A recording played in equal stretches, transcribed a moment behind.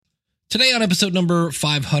Today on episode number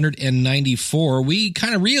 594, we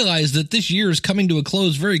kind of realized that this year is coming to a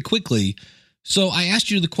close very quickly. So I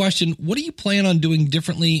asked you the question, what do you plan on doing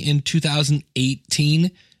differently in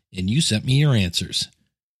 2018? And you sent me your answers.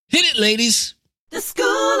 Hit it, ladies! The School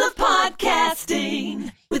of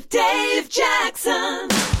Podcasting with Dave Jackson.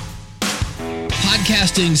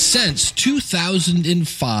 Podcasting since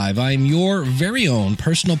 2005. I'm your very own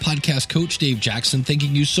personal podcast coach, Dave Jackson.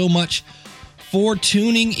 Thanking you so much for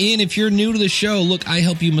tuning in. If you're new to the show, look, I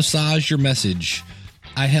help you massage your message.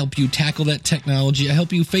 I help you tackle that technology. I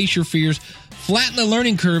help you face your fears, flatten the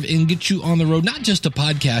learning curve, and get you on the road, not just to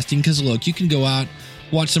podcasting, because look, you can go out,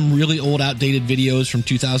 watch some really old, outdated videos from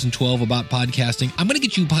 2012 about podcasting. I'm going to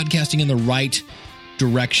get you podcasting in the right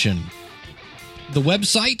direction. The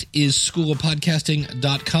website is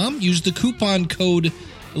schoolofpodcasting.com. Use the coupon code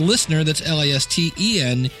LISTENER, that's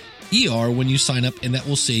LISTENER, when you sign up, and that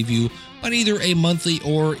will save you on either a monthly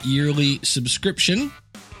or yearly subscription.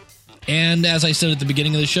 And as I said at the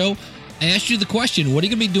beginning of the show, I asked you the question, what are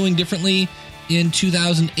you going to be doing differently in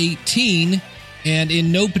 2018? And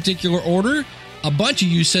in no particular order, a bunch of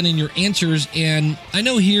you sent in your answers. And I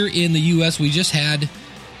know here in the U.S., we just had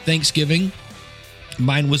Thanksgiving.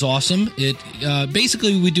 Mine was awesome.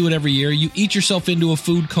 Basically, we do it every year. You eat yourself into a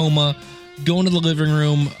food coma, go into the living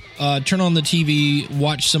room, turn on the TV,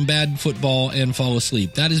 watch some bad football, and fall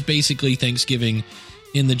asleep. That is basically Thanksgiving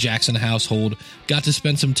in the Jackson household. Got to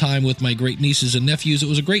spend some time with my great nieces and nephews. It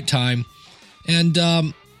was a great time. And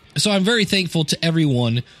so I'm very thankful to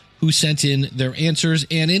everyone who sent in their answers.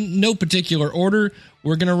 And in no particular order,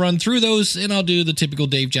 we're going to run through those, and I'll do the typical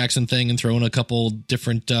Dave Jackson thing and throw in a couple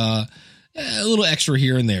different, a little extra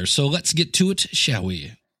here and there. So let's get to it, shall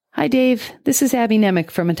we? Hi, Dave. This is Abby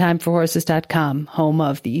Nemec from ATimeForHorses.com, home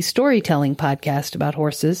of the storytelling podcast about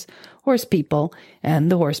horses, horse people,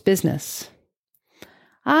 and the horse business.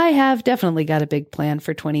 I have definitely got a big plan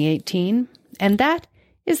for 2018, and that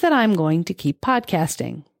is that I'm going to keep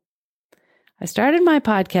podcasting. I started my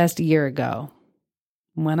podcast a year ago.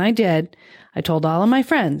 When I did, I told all of my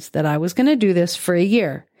friends that I was going to do this for a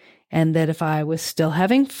year, and that if I was still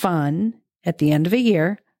having fun at the end of a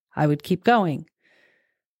year, I would keep going.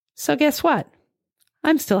 So guess what?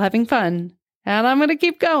 I'm still having fun, and I'm going to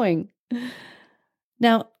keep going.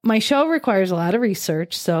 Now, my show requires a lot of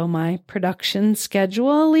research, so my production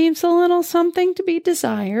schedule leaves a little something to be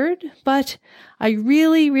desired, but I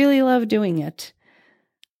really, really love doing it.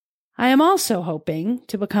 I am also hoping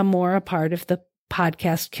to become more a part of the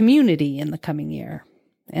podcast community in the coming year.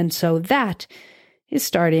 And so that is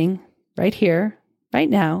starting right here, right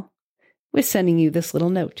now, with sending you this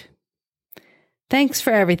little note. Thanks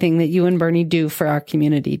for everything that you and Bernie do for our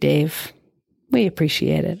community, Dave. We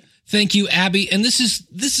appreciate it. Thank you, Abby. And this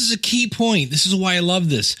is a key point. This is why I love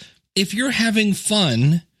this. If you're having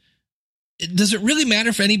fun, does it really matter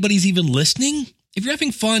if anybody's even listening? If you're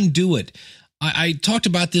having fun, do it. I talked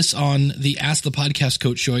about this on the Ask the Podcast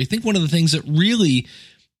Coach show. I think one of the things that really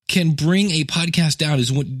can bring a podcast down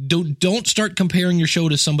is don't start comparing your show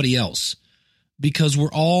to somebody else, because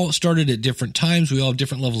we're all started at different times. We all have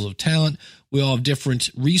different levels of talent. We all have different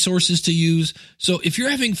resources to use. So if you're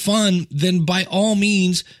having fun, then by all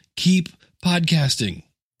means, keep podcasting.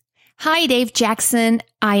 Hi, Dave Jackson.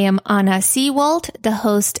 I am Anna Seawald, the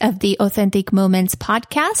host of the Authentic Moments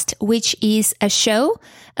podcast, which is a show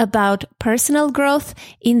about personal growth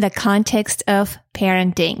in the context of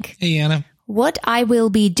parenting. Hey, Anna. What I will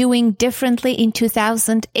be doing differently in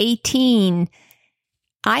 2018.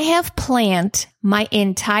 I have planned my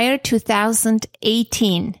entire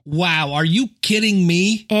 2018. Wow, are you kidding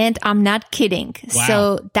me? And I'm not kidding. Wow.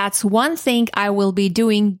 So that's one thing I will be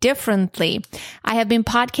doing differently. I have been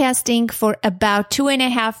podcasting for about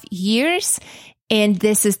 2.5 years, and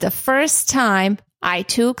this is the first time I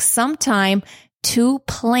took some time to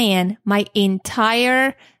plan my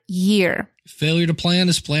entire year. Failure to plan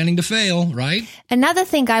is planning to fail, right? Another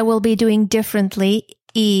thing I will be doing differently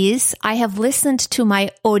is I have listened to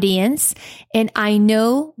my audience and I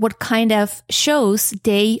know what kind of shows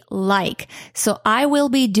they like. So I will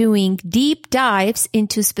be doing deep dives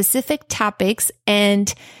into specific topics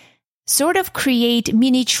and sort of create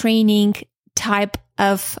mini training type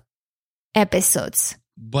of episodes.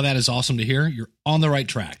 Well, that is awesome to hear. You're on the right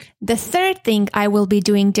track. The third thing I will be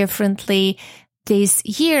doing differently this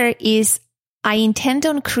year is I intend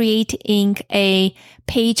on creating a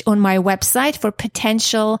page on my website for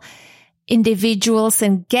potential individuals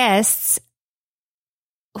and guests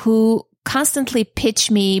who constantly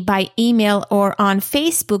pitch me by email or on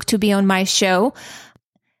Facebook to be on my show.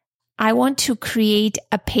 I want to create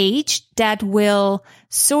a page that will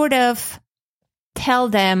sort of tell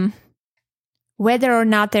them whether or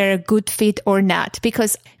not they're a good fit or not,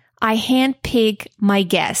 because I handpick my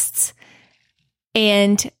guests,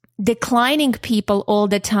 and declining people all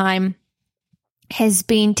the time has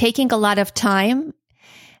been taking a lot of time,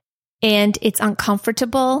 and it's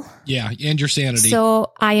uncomfortable. Yeah, and your sanity.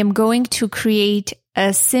 So I am going to create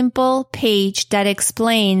a simple page that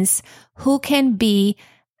explains who can be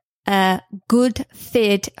a good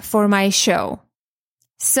fit for my show.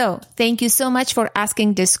 So thank you so much for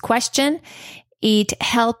asking this question. It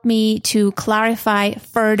helped me to clarify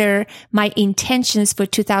further my intentions for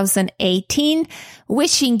 2018.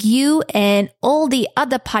 Wishing you and all the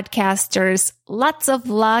other podcasters lots of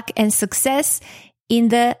luck and success in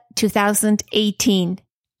the 2018.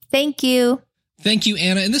 Thank you. Thank you,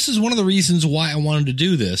 Anna. And this is one of the reasons why I wanted to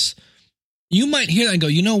do this. You might hear that and go,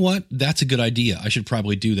 you know what? That's a good idea. I should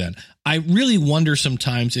probably do that. I really wonder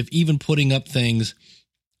sometimes if even putting up things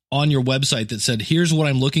on your website that said, here's what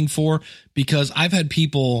I'm looking for, because I've had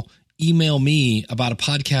people email me about a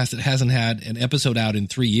podcast that hasn't had an episode out in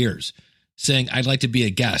 3 years saying, I'd like to be a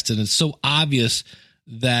guest. And it's so obvious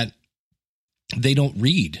that they don't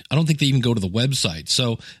read. I don't think they even go to the website.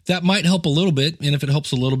 So that might help a little bit. And if it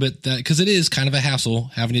helps a little bit, that because it is kind of a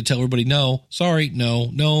hassle having to tell everybody, no, sorry,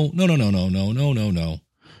 no.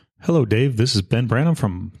 Hello, Dave. This is Ben Branham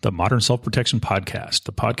from the Modern Self-Protection Podcast,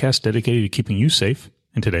 the podcast dedicated to keeping you safe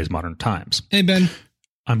in today's modern times. Hey, Ben.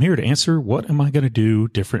 I'm here to answer, what am I going to do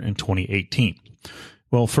different in 2018?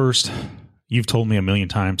 Well, first, you've told me a million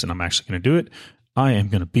times, and I'm actually going to do it. I am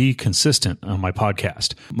going to be consistent on my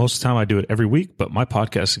podcast. Most of the time I do it every week, but my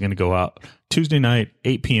podcast is going to go out Tuesday night,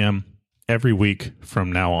 8 p.m. every week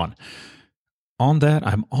from now on. On that,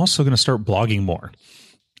 I'm also going to start blogging more.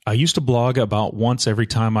 I used to blog about once every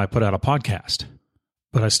time I put out a podcast,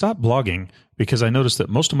 but I stopped blogging because I noticed that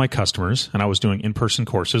most of my customers, and I was doing in-person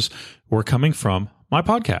courses, were coming from my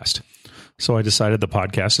podcast. So I decided the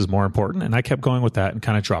podcast is more important, and I kept going with that and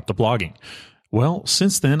kind of dropped the blogging. Well,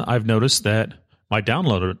 since then, I've noticed that my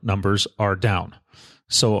download numbers are down.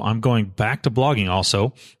 So I'm going back to blogging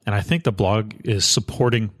also, and I think the blog is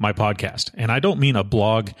supporting my podcast. And I don't mean a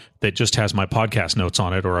blog that just has my podcast notes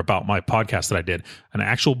on it or about my podcast that I did, an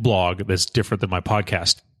actual blog that's different than my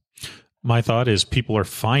podcast. My thought is people are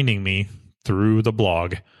finding me through the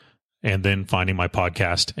blog and then finding my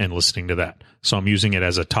podcast and listening to that. So I'm using it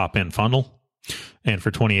as a top-end funnel. And for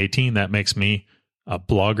 2018, that makes me a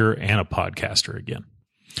blogger and a podcaster again.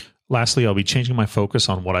 Lastly, I'll be changing my focus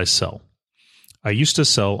on what I sell. I used to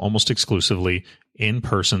sell almost exclusively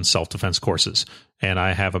in-person self-defense courses, and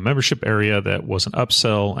I have a membership area that was an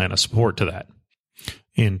upsell and a support to that.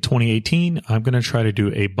 In 2018, I'm going to try to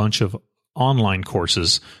do a bunch of online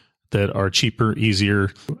courses that are cheaper,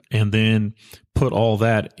 easier, and then put all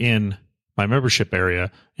that in my membership area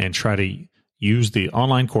and try to use the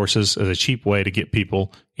online courses as a cheap way to get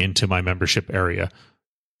people into my membership area.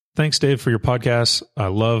 Thanks, Dave, for your podcasts. I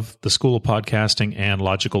love the School of Podcasting and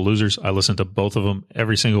Logical Losers. I listen to both of them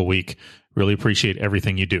every single week. Really appreciate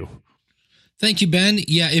everything you do. Thank you, Ben.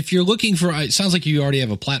 Yeah, if you're looking for, it sounds like you already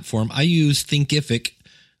have a platform. I use Thinkific.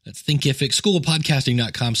 That's Thinkific,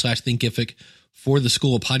 schoolofpodcasting.com/Thinkific for the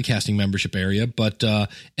School of Podcasting membership area. But,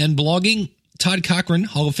 and blogging, Todd Cochran,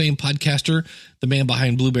 Hall of Fame podcaster, the man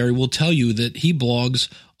behind Blueberry, will tell you that he blogs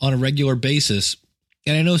on a regular basis.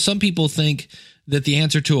 And I know some people think that the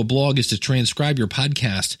answer to a blog is to transcribe your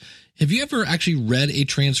podcast. Have you ever actually read a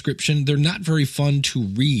transcription? They're not very fun to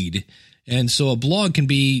read. And so a blog can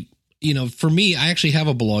be, for me, I actually have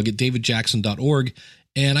a blog at davidjackson.org,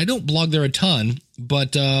 and I don't blog there a ton,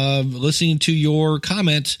 but listening to your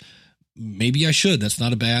comment, maybe I should. That's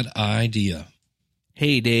not a bad idea.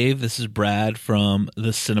 Hey, Dave, this is Brad from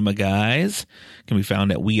The Cinema Guys. Can be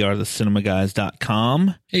found at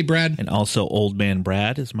wearethecinemaguys.com. Hey, Brad. And also Old Man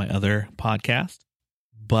Brad is my other podcast.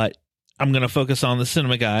 But I'm going to focus on The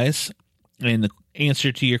Cinema Guys. And the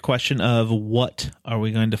answer to your question of what are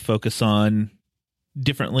we going to focus on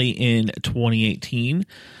differently in 2018,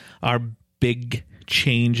 our big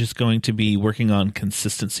change is going to be working on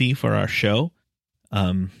consistency for our show.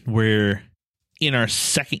 We're in our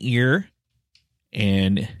second year,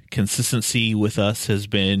 and consistency with us has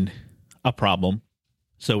been a problem.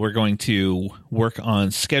 So we're going to work on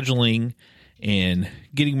scheduling and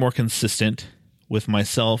getting more consistent with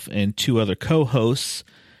myself and two other co-hosts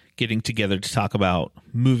getting together to talk about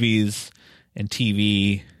movies and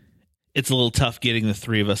TV. It's a little tough getting the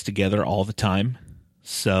three of us together all the time.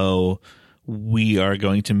 So we are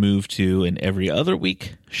going to move to an every other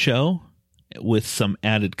week show with some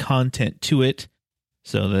added content to it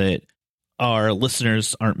so that our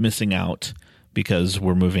listeners aren't missing out because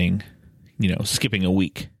we're moving, skipping a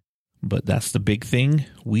week. But that's the big thing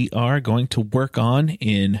we are going to work on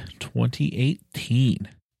in 2018.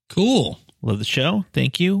 Cool. Love the show.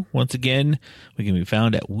 Thank you. Once again, we can be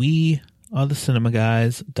found at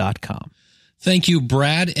wearethecinemagays.com. Thank you,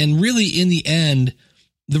 Brad. And really, in the end,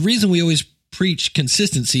 the reason we always preach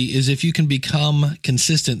consistency is if you can become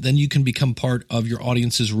consistent, then you can become part of your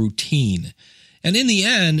audience's routine. And in the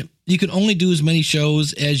end, you can only do as many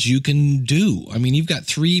shows as you can do. I mean, you've got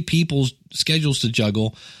 3 people's schedules to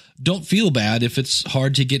juggle. Don't feel bad if it's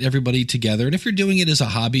hard to get everybody together. And if you're doing it as a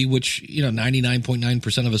hobby, which,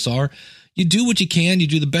 99.9% of us are, you do what you can. You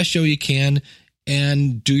do the best show you can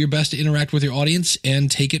and do your best to interact with your audience and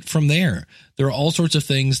take it from there. There are all sorts of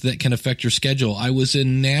things that can affect your schedule. I was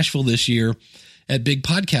in Nashville this year at Big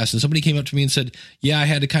Podcast, and somebody came up to me and said, yeah, I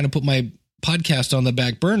had to kind of put my podcast on the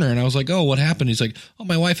back burner. And I was like, oh, what happened? He's like, oh,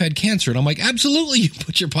 my wife had cancer. And I'm like, absolutely. You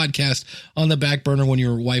put your podcast on the back burner when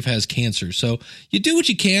your wife has cancer. So you do what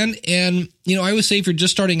you can. And, I always say if you're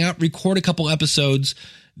just starting out, record a couple episodes,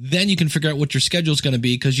 then you can figure out what your schedule is going to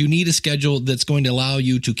be, because you need a schedule that's going to allow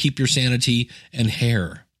you to keep your sanity and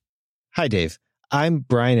hair. Hi, Dave. I'm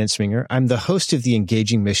Brian Ensminger. I'm the host of the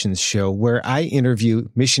Engaging Missions Show, where I interview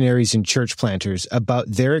missionaries and church planters about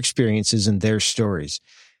their experiences and their stories.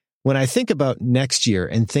 When I think about next year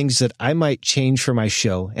and things that I might change for my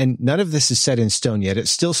show, and none of this is set in stone yet,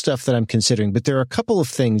 it's still stuff that I'm considering, but there are a couple of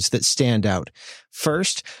things that stand out.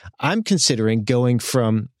 First, I'm considering going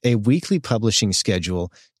from a weekly publishing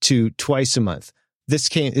schedule to twice a month.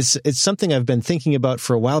 It's something I've been thinking about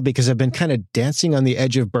for a while because I've been kind of dancing on the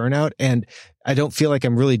edge of burnout, and I don't feel like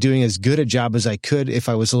I'm really doing as good a job as I could if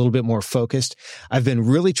I was a little bit more focused. I've been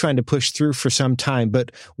really trying to push through for some time,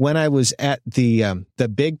 but when I was at the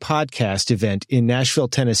big podcast event in Nashville,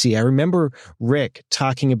 Tennessee, I remember Rick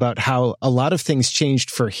talking about how a lot of things changed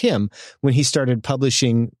for him when he started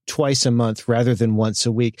publishing twice a month rather than once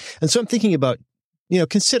a week. And so I'm thinking about,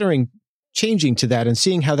 considering changing to that and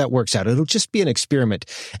seeing how that works out. It'll just be an experiment.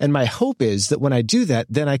 And my hope is that when I do that,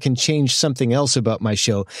 then I can change something else about my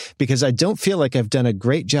show, because I don't feel like I've done a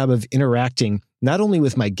great job of interacting not only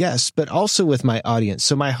with my guests, but also with my audience.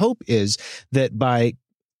 So my hope is that by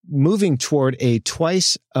moving toward a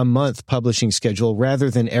twice a month publishing schedule rather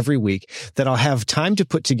than every week, that I'll have time to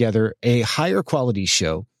put together a higher quality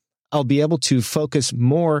show. I'll be able to focus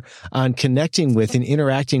more on connecting with and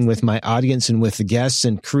interacting with my audience and with the guests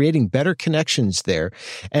and creating better connections there.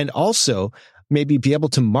 And also maybe be able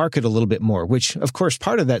to market a little bit more, which of course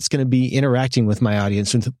part of that's going to be interacting with my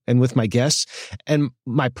audience and with my guests. And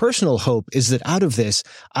my personal hope is that out of this,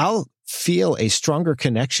 I'll feel a stronger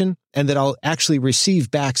connection and that I'll actually receive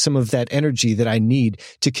back some of that energy that I need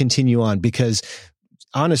to continue on, because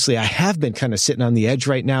honestly, I have been kind of sitting on the edge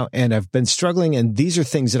right now, and I've been struggling. And these are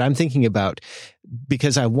things that I'm thinking about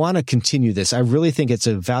because I want to continue this. I really think it's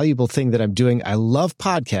a valuable thing that I'm doing. I love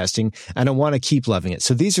podcasting and I want to keep loving it.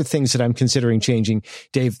 So these are things that I'm considering changing.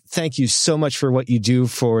 Dave, thank you so much for what you do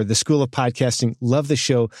for the School of Podcasting. Love the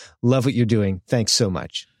show. Love what you're doing. Thanks so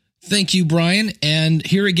much. Thank you, Brian. And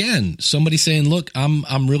here again, somebody saying, look,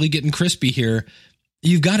 I'm really getting crispy here.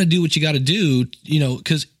 You've got to do what you got to do,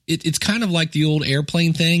 because it's kind of like the old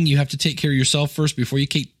airplane thing. You have to take care of yourself first before you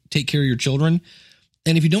take care of your children.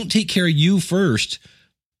 And if you don't take care of you first,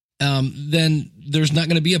 then there's not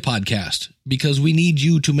going to be a podcast, because we need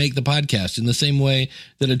you to make the podcast. In the same way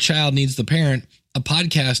that a child needs the parent, a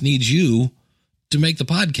podcast needs you to make the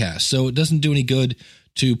podcast. So it doesn't do any good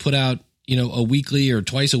to put out, a weekly or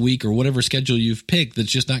twice a week or whatever schedule you've picked that's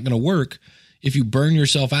just not going to work. If you burn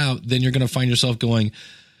yourself out, then you're going to find yourself going,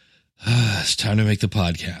 it's time to make the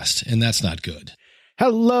podcast. And that's not good.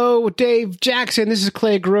 Hello, Dave Jackson. This is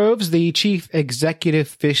Clay Groves, the Chief Executive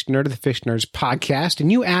Fish Nerd of the Fish Nerds podcast. And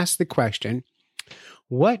you asked the question,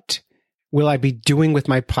 what will I be doing with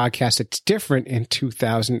my podcast that's different in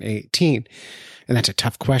 2018? And that's a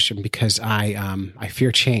tough question because I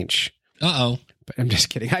fear change. Uh-oh. But I'm just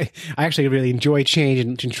kidding. I actually really enjoy change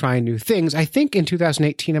and trying new things. I think in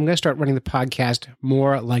 2018, I'm going to start running the podcast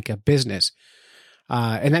more like a business.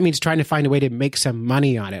 And that means trying to find a way to make some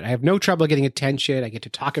money on it. I have no trouble getting attention. I get to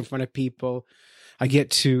talk in front of people. I get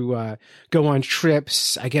to go on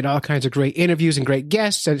trips. I get all kinds of great interviews and great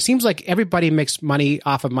guests. And it seems like everybody makes money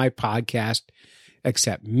off of my podcast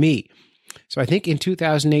except me. So I think in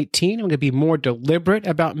 2018, I'm going to be more deliberate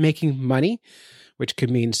about making money, which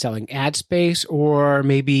could mean selling ad space or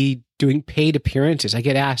maybe doing paid appearances. I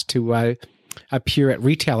get asked to appear at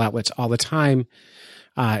retail outlets all the time,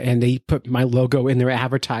 and they put my logo in their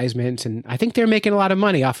advertisements, and I think they're making a lot of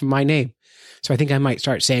money off of my name. So I think I might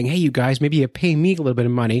start saying, hey, you guys, maybe you pay me a little bit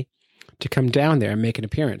of money to come down there and make an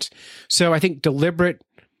appearance. So I think deliberate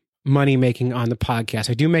money making on the podcast.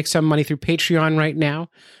 I do make some money through Patreon right now,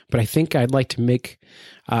 but I think I'd like to make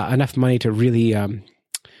enough money to really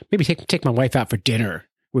maybe take my wife out for dinner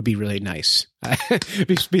would be really nice.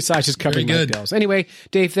 Besides just covering my bills. Anyway,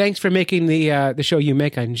 Dave, thanks for making the show you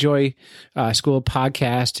make. I enjoy School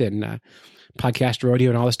Podcast and Podcast Rodeo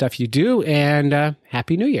and all the stuff you do. And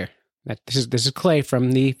Happy New Year. This is Clay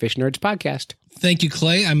from the Fish Nerds Podcast. Thank you,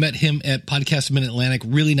 Clay. I met him at Podcast Mid-Atlantic.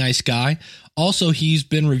 Really nice guy. Also, he's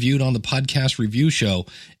been reviewed on the Podcast Review Show.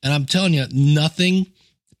 And I'm telling you, nothing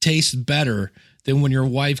tastes better than when your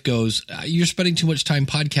wife goes, you're spending too much time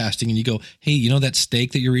podcasting, and you go, hey, you know that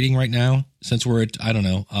steak that you're eating right now, since we're at, I don't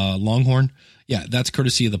know, Longhorn? Yeah, that's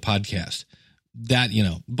courtesy of the podcast. That,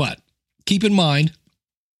 but keep in mind,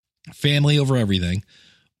 family over everything.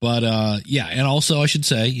 But yeah, and also I should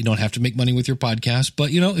say, you don't have to make money with your podcast, but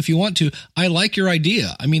if you want to, I like your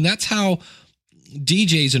idea. I mean, that's how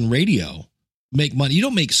DJs in radio make money. You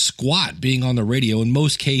don't make squat being on the radio in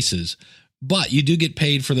most cases, but you do get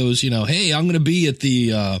paid for those, hey, I'm going to be at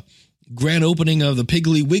the grand opening of the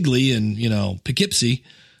Piggly Wiggly in, Poughkeepsie.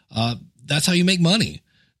 That's how you make money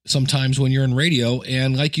sometimes when you're in radio.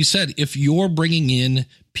 And like you said, if you're bringing in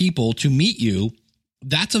people to meet you,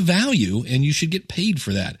 that's a value, and you should get paid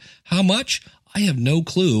for that. How much? I have no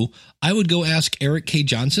clue. I would go ask Eric K.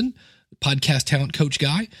 Johnson, podcast talent coach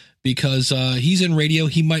guy, because he's in radio.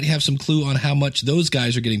 He might have some clue on how much those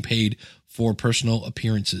guys are getting paid for personal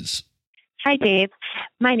appearances. Hi, Dave.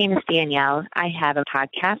 My name is Danielle. I have a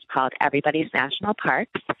podcast called Everybody's National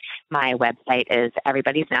Parks. My website is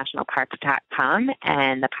everybody'snationalparks.com,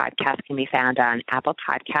 and the podcast can be found on Apple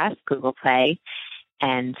Podcasts, Google Play,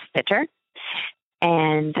 and Stitcher.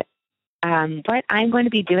 And what I'm going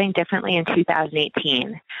to be doing differently in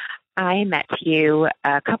 2018, I met you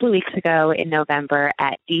a couple of weeks ago in November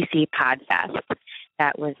at DC Podfest.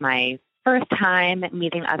 That was my first time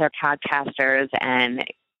meeting other podcasters and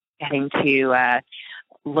getting to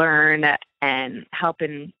learn and help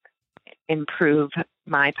improve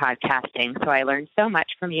my podcasting. So I learned so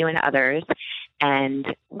much from you and others. And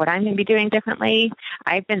what I'm going to be doing differently,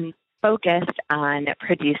 I've been focused on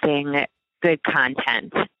producing good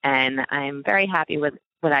content, and I'm very happy with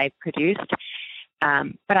what I've produced.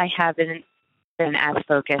 But I haven't been as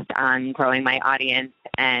focused on growing my audience,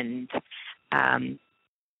 and so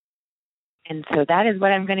that is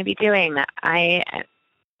what I'm going to be doing.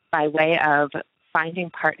 By way of finding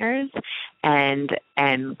partners and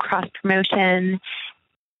cross promotion,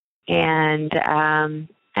 and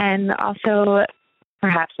also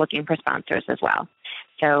perhaps looking for sponsors as well.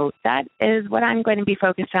 So that is what I'm going to be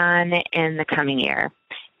focused on in the coming year,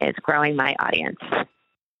 is growing my audience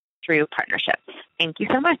through partnerships. Thank you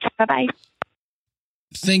so much. Bye-bye.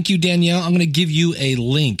 Thank you, Danielle. I'm going to give you a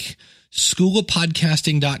link,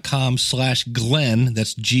 schoolofpodcasting.com/Glenn.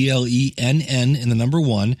 That's Glenn and the number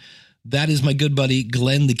 1. That is my good buddy,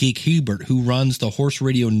 Glenn the Geek Hebert, who runs the Horse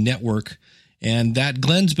Radio Network. And that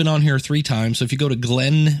Glenn's been on here 3 times. So if you go to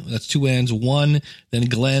Glenn, that's 2 N's, 1, then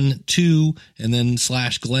Glenn 2, and then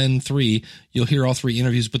 /Glenn 3, you'll hear all 3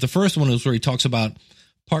 interviews. But the first one is where he talks about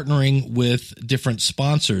partnering with different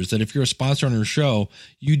sponsors, that if you're a sponsor on your show,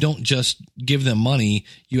 you don't just give them money,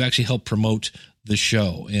 you actually help promote the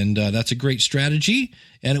show. And that's a great strategy.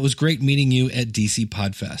 And it was great meeting you at DC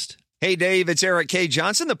Podfest. Hey, Dave, it's Eric K.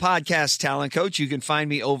 Johnson, the podcast talent coach. You can find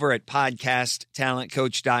me over at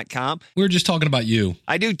podcasttalentcoach.com. We were just talking about you.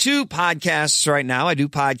 I do 2 podcasts right now. I do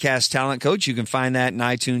Podcast Talent Coach. You can find that in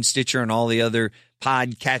iTunes, Stitcher, and all the other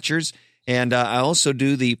podcatchers. And I also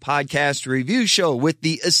do the Podcast Review Show with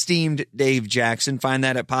the esteemed Dave Jackson. Find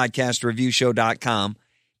that at podcastreviewshow.com.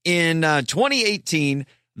 In 2018,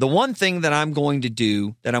 the one thing that I'm going to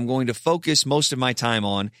do, that I'm going to focus most of my time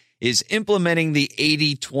on, is implementing the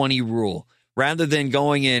 80-20 rule. Rather than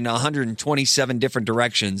going in 127 different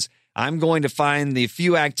directions, I'm going to find the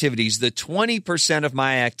few activities, the 20% of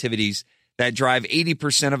my activities that drive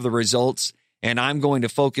 80% of the results, and I'm going to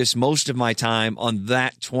focus most of my time on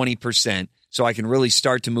that 20% so I can really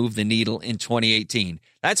start to move the needle in 2018.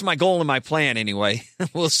 That's my goal and my plan anyway.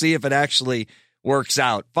 We'll see if it actually works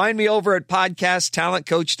out. Find me over at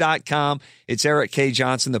podcasttalentcoach.com. It's Eric K.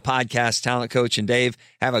 Johnson, the podcast talent coach, and Dave,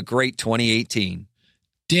 have a great 2018.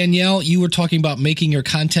 Danielle, you were talking about making your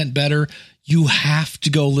content better. You have to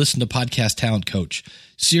go listen to Podcast Talent Coach.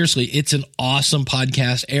 Seriously, it's an awesome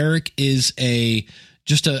podcast. Eric is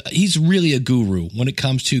he's really a guru when it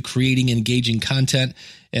comes to creating engaging content.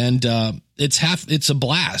 And it's a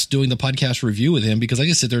blast doing the podcast review with him, because I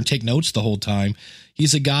can sit there and take notes the whole time.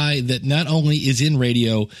 He's a guy that not only is in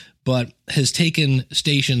radio, but has taken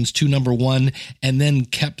stations to number one and then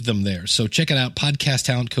kept them there. So check it out,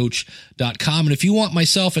 podcasttalentcoach.com. And if you want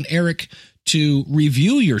myself and Eric to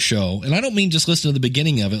review your show, and I don't mean just listen to the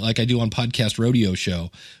beginning of it like I do on Podcast Rodeo Show.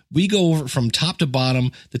 We go over from top to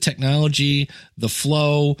bottom, the technology, the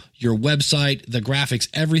flow, your website, the graphics,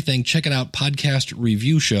 everything. Check it out,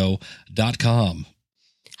 podcastreviewshow.com.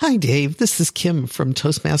 Hi, Dave. This is Kim from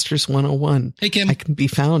Toastmasters 101. Hey, Kim. I can be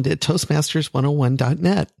found at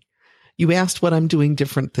toastmasters101.net. You asked what I'm doing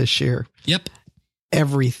different this year. Yep.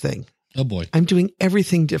 Everything. Oh, boy. I'm doing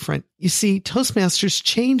everything different. You see, Toastmasters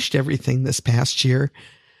changed everything this past year.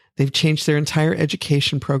 They've changed their entire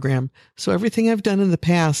education program. So everything I've done in the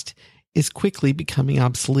past is quickly becoming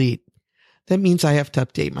obsolete. That means I have to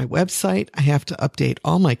update my website. I have to update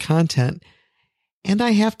all my content, and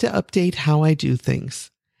I have to update how I do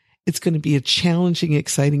things. It's going to be a challenging,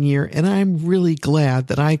 exciting year, and I'm really glad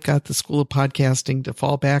that I've got the School of Podcasting to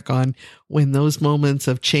fall back on when those moments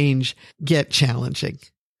of change get challenging.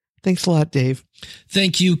 Thanks a lot, Dave.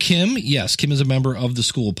 Thank you, Kim. Yes, Kim is a member of the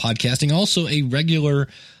School of Podcasting, also a regular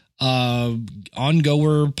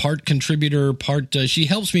ongoer, part contributor, part she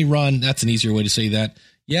helps me run. That's an easier way to say that.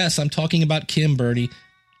 Yes, I'm talking about Kim, Bernie.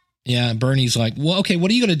 Yeah, Bernie's like, well, okay,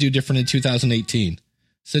 what are you going to do different in 2018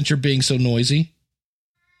 since you're being so noisy?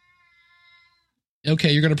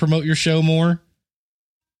 Okay, you're going to promote your show more?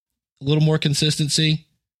 A little more consistency?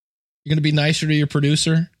 You're going to be nicer to your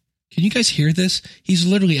producer? Can you guys hear this? He's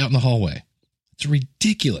literally out in the hallway. It's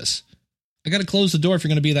ridiculous. I got to close the door if you're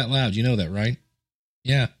going to be that loud. You know that, right?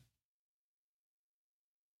 Yeah.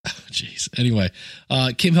 Oh, jeez. Anyway,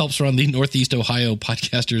 Kim helps run the Northeast Ohio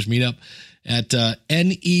Podcasters Meetup at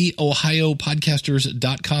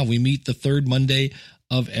neohiopodcasters.com. We meet the third Monday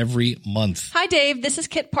of every month. Hi, Dave. This is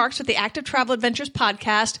Kit Parks with the Active Travel Adventures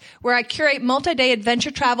podcast, where I curate multi-day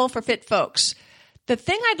adventure travel for fit folks. The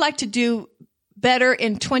thing I'd like to do better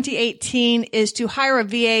in 2018 is to hire a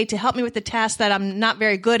VA to help me with the tasks that I'm not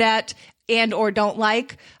very good at and or don't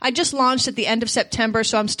like. I just launched at the end of September,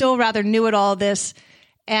 so I'm still rather new at all this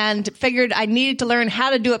and figured I needed to learn how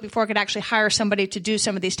to do it before I could actually hire somebody to do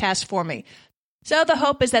some of these tasks for me. So the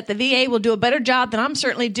hope is that the VA will do a better job than I'm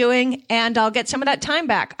certainly doing, and I'll get some of that time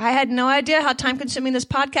back. I had no idea how time-consuming this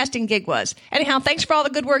podcasting gig was. Anyhow, thanks for all the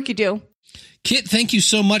good work you do. Kit, thank you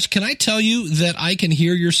so much. Can I tell you that I can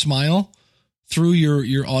hear your smile through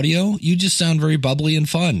your audio? You just sound very bubbly and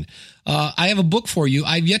fun. I have a book for you.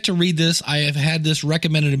 I've yet to read this. I have had this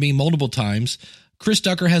recommended to me multiple times. Chris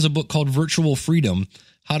Ducker has a book called Virtual Freedom,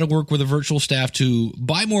 How to Work with a Virtual Staff to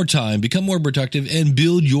Buy More Time, Become More Productive, and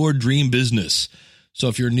Build Your Dream Business. So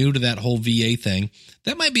if you're new to that whole VA thing,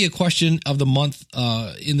 that might be a question of the month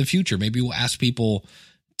in the future. Maybe we'll ask people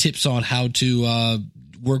tips on how to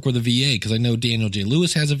work with a VA, because I know Daniel J.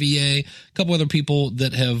 Lewis has a VA, a couple other people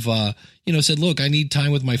that have said, look, I need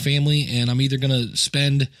time with my family, and I'm either going to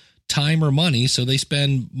spend time or money. So they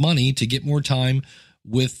spend money to get more time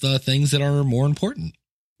with things that are more important.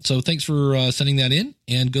 So thanks for sending that in,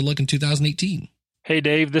 and good luck in 2018. Hey,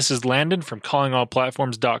 Dave, this is Landon from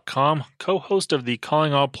CallingAllPlatforms.com, co-host of the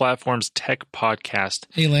Calling All Platforms Tech Podcast.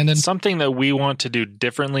 Hey, Landon. Something that we want to do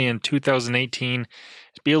differently in 2018 is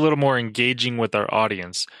be a little more engaging with our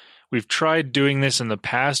audience. We've tried doing this in the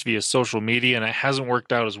past via social media, and it hasn't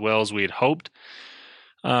worked out as well as we had hoped.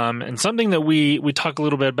 And something that we talk a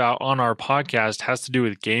little bit about on our podcast has to do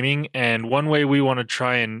with gaming. And one way we want to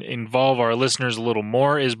try and involve our listeners a little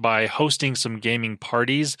more is by hosting some gaming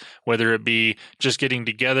parties, whether it be just getting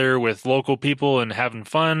together with local people and having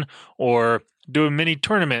fun, or do a mini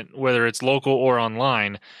tournament, whether it's local or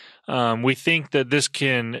online. We think that this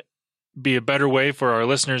can be a better way for our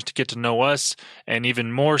listeners to get to know us, and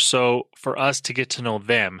even more so for us to get to know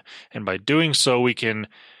them. And by doing so, we can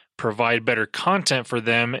provide better content for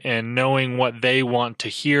them, and knowing what they want to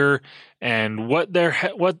hear and what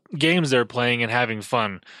games they're playing and having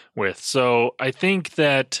fun with. So I think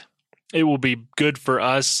that it will be good for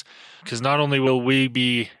us, because not only will we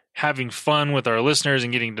be having fun with our listeners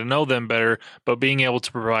and getting to know them better, but being able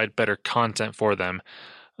to provide better content for them.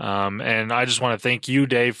 And I just want to thank you,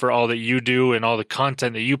 Dave, for all that you do and all the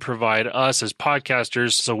content that you provide us as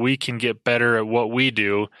podcasters so we can get better at what we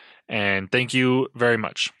do. And thank you very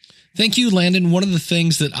much. Thank you, Landon. One of the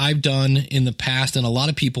things that I've done in the past, and a lot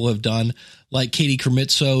of people have done, like Katie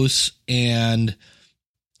Kermitsos and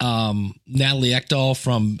Natalie Ekdahl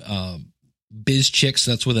from Biz Chicks,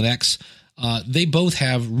 that's with an X, they both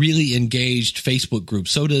have really engaged Facebook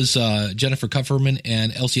groups. So does Jennifer Kupferman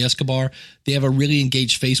and Elsie Escobar. They have a really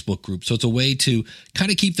engaged Facebook group. So it's a way to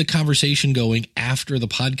kind of keep the conversation going after the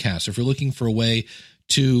podcast. If you're looking for a way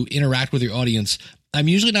to interact with your audience I'm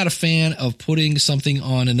usually not a fan of putting something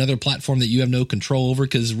on another platform that you have no control over,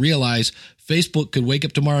 because realize Facebook could wake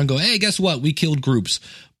up tomorrow and go, hey, guess what? We killed groups.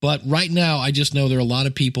 But right now, I just know there are a lot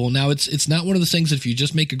of people. Now, it's not one of those things that if you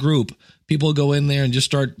just make a group, people go in there and just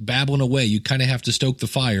start babbling away. You kind of have to stoke the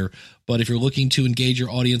fire. But if you're looking to engage your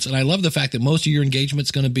audience, and I love the fact that most of your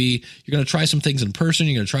engagement's going to be, you're going to try some things in person,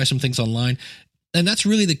 you're going to try some things online. And that's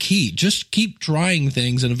really the key. Just keep trying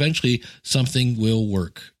things, and eventually something will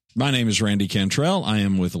work. My name is Randy Cantrell. I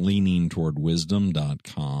am with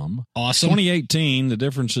leaningtowardwisdom.com. Awesome. 2018, the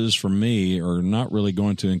differences for me are not really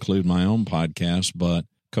going to include my own podcast, but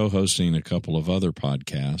co-hosting a couple of other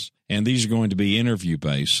podcasts. And these are going to be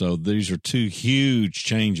interview-based. So these are two huge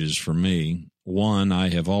changes for me. One, I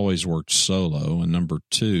have always worked solo. And number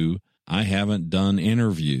two, I haven't done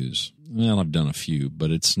interviews. Well, I've done a few,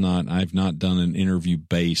 but I've not done an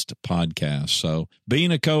interview-based podcast. So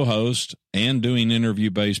being a co-host and doing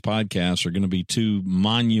interview-based podcasts are going to be two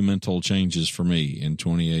monumental changes for me in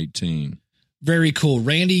 2018. Very cool.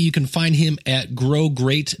 Randy, you can find him at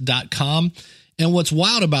growgreat.com. And what's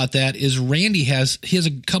wild about that is Randy has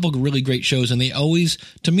a couple of really great shows, and they always,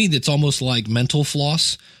 to me, that's almost like mental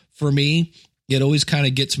floss for me. It always kind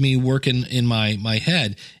of gets me working in my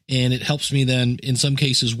head, and it helps me then in some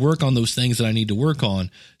cases work on those things that I need to work on.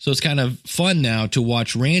 So it's kind of fun now to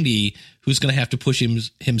watch Randy, who's going to have to push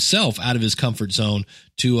himself out of his comfort zone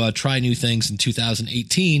to try new things in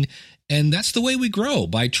 2018. And that's the way we grow,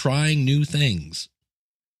 by trying new things.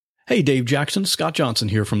 Hey, Dave Jackson, Scott Johnson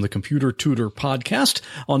here from the Computer Tutor Podcast.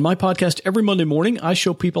 On my podcast every Monday morning, I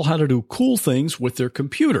show people how to do cool things with their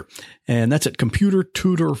computer. And that's at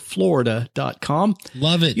computertutorflorida.com.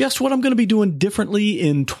 Love it. Guess what I'm going to be doing differently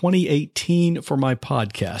in 2018 for my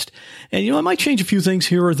podcast? And, I might change a few things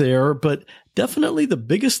here or there, but definitely the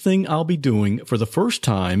biggest thing I'll be doing for the first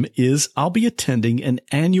time is I'll be attending an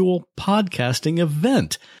annual podcasting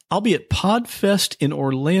event. I'll be at PodFest in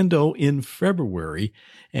Orlando in February.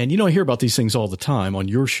 And, I hear about these things all the time on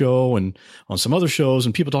your show and on some other shows,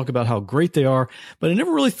 and people talk about how great they are, but I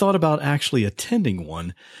never really thought about actually attending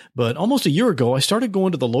one. But almost a year ago, I started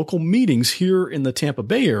going to the local meetings here in the Tampa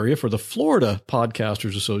Bay area for the Florida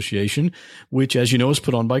Podcasters Association, which, as you know, is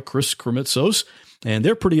put on by Chris Krimitsos. And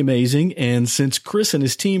they're pretty amazing. And since Chris and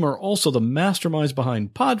his team are also the masterminds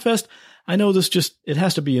behind PodFest, I know it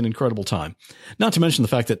has to be an incredible time. Not to mention the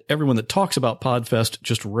fact that everyone that talks about PodFest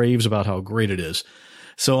just raves about how great it is.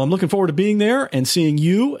 So I'm looking forward to being there and seeing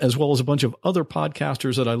you, as well as a bunch of other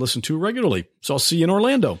podcasters that I listen to regularly. So I'll see you in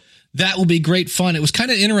Orlando. That will be great fun. It was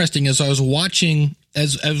kind of interesting as I was watching,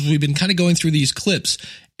 as we've been kind of going through these clips.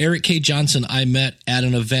 Eric K. Johnson, I met at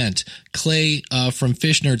an event. Clay from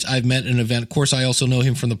Fish Nerds, I've met at an event. Of course, I also know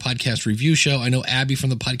him from the Podcast Review Show. I know Abby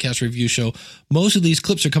from the Podcast Review Show. Most of these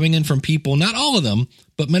clips are coming in from people, not all of them,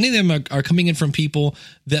 but many of them are coming in from people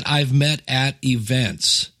that I've met at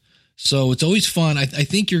events. So it's always fun. I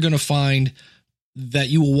think you're going to find that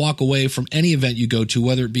you will walk away from any event you go to,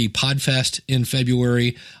 whether it be PodFest in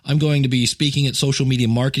February. I'm going to be speaking at Social Media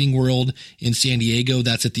Marketing World in San Diego.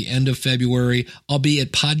 That's at the end of February. I'll be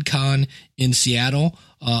at PodCon in Seattle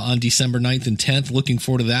on December 9th and 10th. Looking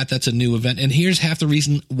forward to that. That's a new event. And here's half the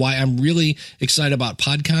reason why I'm really excited about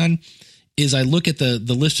PodCon is I look at the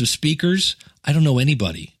list of speakers. I don't know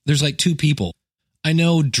anybody. There's like 2 people. I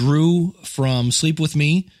know Drew from Sleep With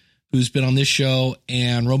Me, who's been on this show,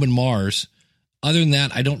 and Roman Mars. Other than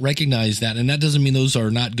that, I don't recognize that. And that doesn't mean those are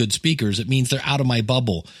not good speakers. It means they're out of my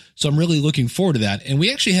bubble. So I'm really looking forward to that. And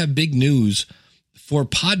we actually have big news for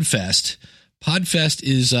PodFest. PodFest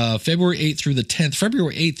is February 8th through the 10th.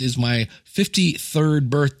 February 8th is my 53rd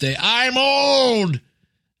birthday. I'm old!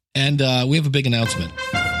 And we have a big announcement.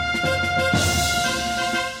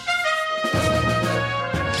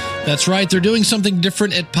 That's right. They're doing something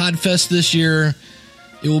different at PodFest this year.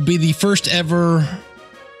 It will be the first ever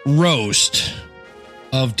roast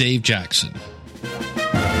of Dave Jackson.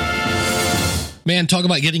 Man, talk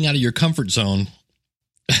about getting out of your comfort zone.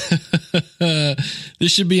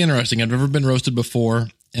 This should be interesting. I've never been roasted before,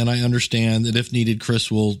 and I understand that if needed,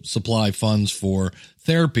 Chris will supply funds for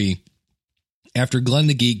therapy after Glenn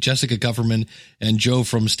the Geek, Jessica Kupferman, and Joe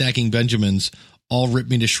from Stacking Benjamins all rip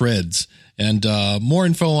me to shreds. And more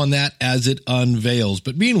info on that as it unveils.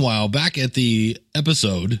 But meanwhile, back at the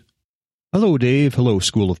episode. Hello, Dave. Hello,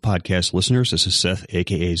 School of Podcast listeners. This is Seth,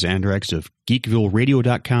 a.k.a. Zandrax of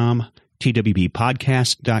GeekvilleRadio.com,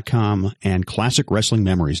 TWBpodcast.com, and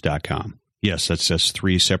ClassicWrestlingMemories.com. Yes, that's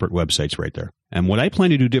 3 separate websites right there. And what I plan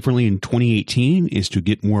to do differently in 2018 is to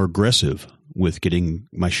get more aggressive with getting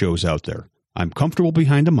my shows out there. I'm comfortable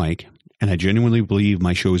behind the mic, and I genuinely believe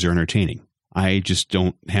my shows are entertaining. I just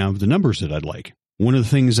don't have the numbers that I'd like. One of the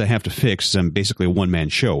things I have to fix is I'm basically a one-man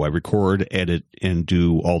show. I record, edit, and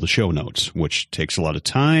do all the show notes, which takes a lot of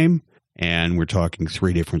time. And we're talking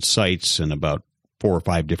 3 different sites and about 4 or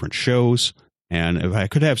 5 different shows. And if I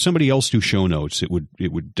could have somebody else do show notes, it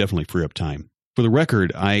would definitely free up time. For the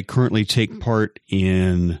record, I currently take part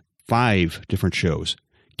in 5 different shows.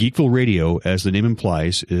 Geekville Radio, as the name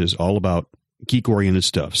implies, is all about geek-oriented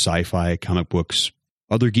stuff, sci-fi, comic books.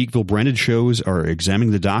 Other Geekville branded shows are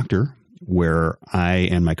Examining the Doctor, where I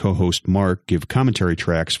and my co-host Mark give commentary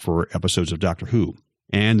tracks for episodes of Doctor Who.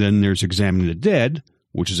 And then there's Examining the Dead,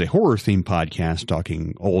 which is a horror-themed podcast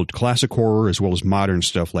talking old classic horror as well as modern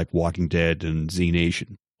stuff like Walking Dead and Z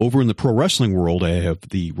Nation. Over in the pro wrestling world, I have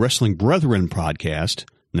the Wrestling Brethren podcast,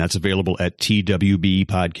 and that's available at TWB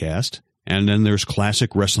Podcast. And then there's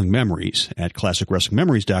Classic Wrestling Memories at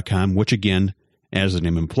ClassicWrestlingMemories.com, which again, as the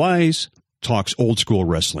name implies, talks old school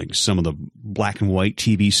wrestling, some of the black and white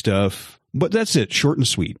TV stuff. But that's it, short and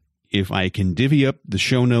sweet. If I can divvy up the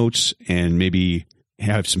show notes and maybe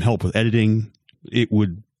have some help with editing, it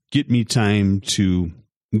would get me time to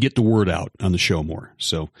get the word out on the show more.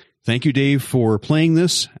 So thank you, Dave, for playing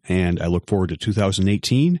this, and I look forward to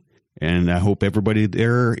 2018. And I hope everybody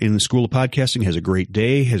there in the School of Podcasting has a great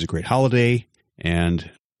day, has a great holiday, and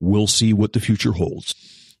we'll see what the future holds.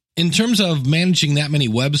 In terms of managing that many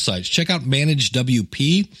websites, check out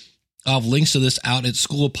ManageWP. I'll have links to this out at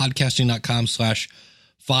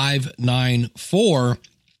schoolofpodcasting.com/594.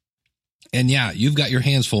 And yeah, you've got your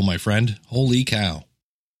hands full, my friend. Holy cow.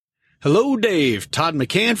 Hello, Dave. Todd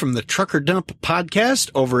McCann from the Trucker Dump podcast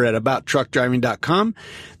over at abouttruckdriving.com.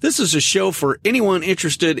 This is a show for anyone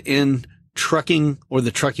interested in trucking or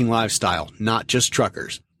the trucking lifestyle, not just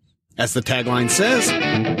truckers. As the tagline says,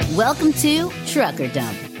 welcome to Trucker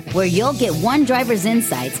Dump, where you'll get one driver's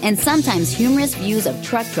insights and sometimes humorous views of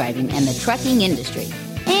truck driving and the trucking industry.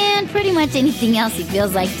 And pretty much anything else he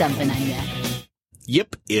feels like dumping on you.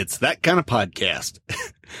 Yep, it's that kind of podcast.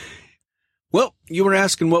 Well, you were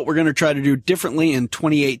asking what we're going to try to do differently in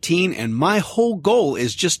 2018, and my whole goal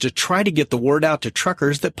is just to try to get the word out to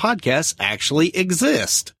truckers that podcasts actually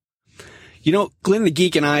exist. You know, Glenn the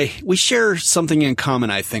Geek and I, we share something in common,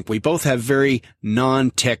 I think. We both have very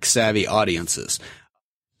non-tech savvy audiences.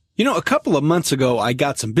 You know, a couple of months ago, I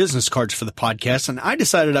got some business cards for the podcast, and I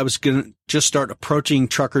decided I was going to just start approaching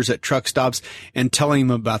truckers at truck stops and telling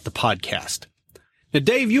them about the podcast. Now,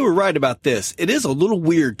 Dave, you were right about this. It is a little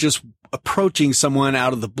weird just approaching someone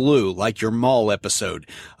out of the blue, like your mall episode.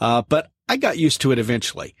 But I got used to it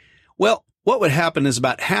eventually. Well, what would happen is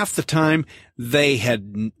about half the time they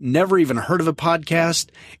had never even heard of a podcast,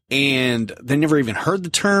 and they never even heard the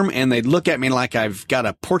term, and they'd look at me like I've got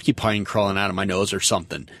a porcupine crawling out of my nose or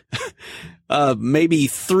something. Maybe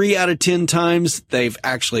 3 out of 10 times they've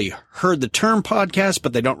actually heard the term podcast,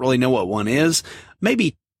 but they don't really know what one is.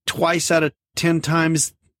 Maybe twice out of 10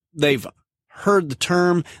 times they've heard the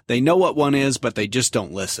term, they know what one is, but they just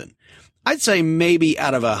don't listen. I'd say maybe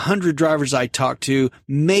out of 100 drivers I talk to,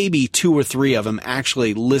 maybe 2 or 3 of them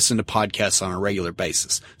actually listen to podcasts on a regular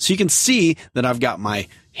basis. So you can see that I've got my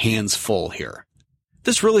hands full here.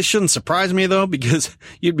 This really shouldn't surprise me, though, because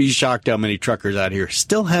you'd be shocked how many truckers out here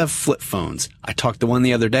still have flip phones. I talked to one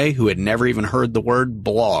the other day who had never even heard the word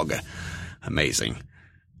blog. Amazing.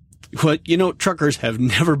 But, you know, truckers have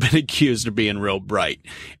never been accused of being real bright.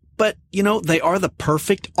 But, you know, they are the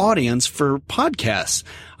perfect audience for podcasts.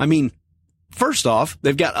 I mean, first off,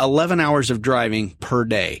 they've got 11 hours of driving per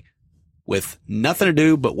day with nothing to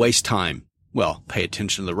do but waste time. Well, pay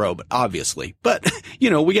attention to the road, obviously. But,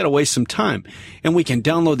 you know, we got to waste some time. And we can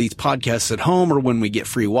download these podcasts at home or when we get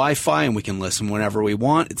free Wi-Fi, and we can listen whenever we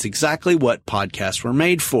want. It's exactly what podcasts were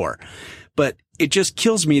made for. But it just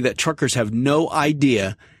kills me that truckers have no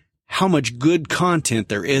idea how much good content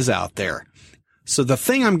there is out there. So the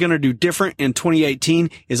thing I'm going to do different in 2018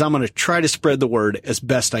 is I'm going to try to spread the word as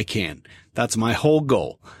best I can. That's my whole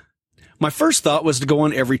goal. My first thought was to go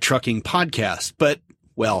on every trucking podcast, but,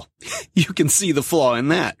 well, you can see the flaw in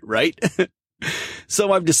that, right?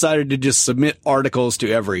 So I've decided to just submit articles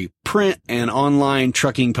to every print and online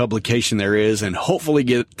trucking publication there is, and hopefully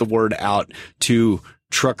get the word out to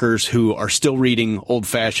truckers who are still reading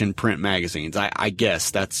old-fashioned print magazines. I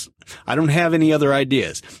guess I don't have any other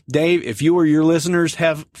ideas. Dave, if you or your listeners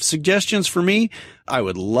have suggestions for me, I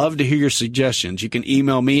would love to hear your suggestions. You can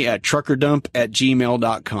email me at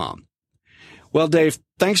truckerdump@gmail.com. Well, Dave,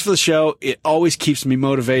 thanks for the show. It always keeps me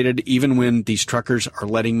motivated, even when these truckers are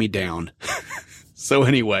letting me down. So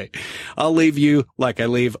anyway, I'll leave you like I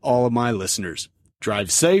leave all of my listeners.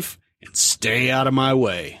 Drive safe and stay out of my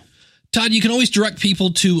way. Todd, you can always direct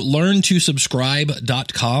people to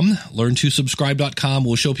learntosubscribe.com. Learntosubscribe.com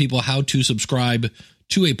will show people how to subscribe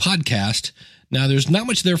to a podcast. Now, there's not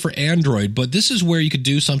much there for Android, but this is where you could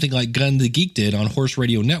do something like Gun the Geek did on Horse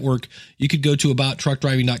Radio Network. You could go to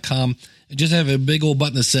abouttruckdriving.com and just have a big old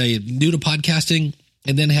button to say new to podcasting,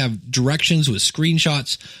 and then have directions with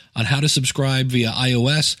screenshots on how to subscribe via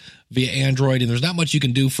iOS, via Android. And there's not much you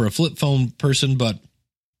can do for a flip phone person, but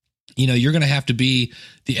you're going to have to be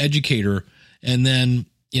the educator, and then,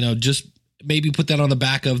 just maybe put that on the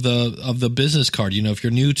back of the business card. If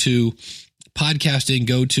you're new to podcasting,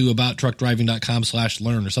 go to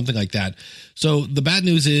abouttruckdriving.com/learn or something like that. So the bad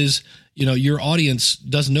news is, your audience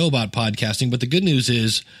doesn't know about podcasting, but the good news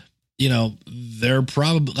is, they're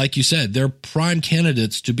probably, like you said, they're prime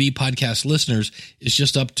candidates to be podcast listeners. It's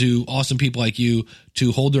just up to awesome people like you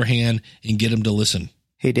to hold their hand and get them to listen.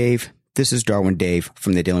 Hey, Dave. This is Darwin Dave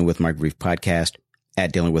from the Dealing with My Grief podcast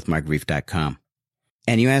at dealingwithmygrief.com.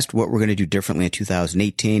 And you asked what we're going to do differently in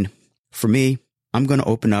 2018. For me, I'm going to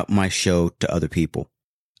open up my show to other people.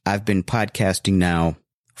 I've been podcasting now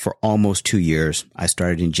for almost 2 years. I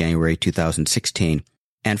started in January 2016.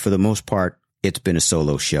 And for the most part, it's been a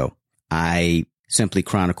solo show. I simply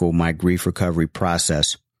chronicle my grief recovery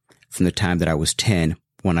process from the time that I was 10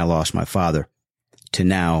 when I lost my father to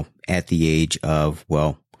now at the age of,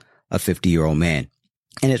 a 50-year-old man.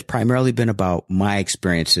 And it's primarily been about my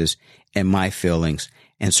experiences and my feelings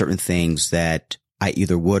and certain things that I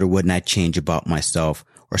either would or would not change about myself,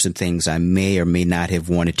 or some things I may or may not have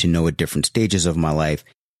wanted to know at different stages of my life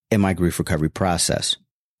in my grief recovery process.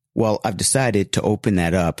 Well, I've decided to open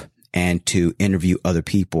that up and to interview other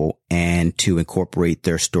people and to incorporate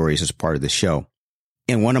their stories as part of the show.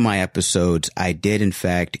 In one of my episodes, I did in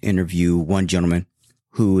fact interview one gentleman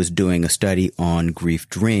who was doing a study on grief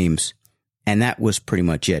dreams, and that was pretty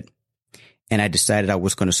much it. And I decided I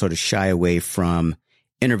was going to sort of shy away from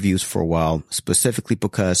interviews for a while, specifically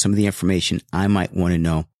because some of the information I might want to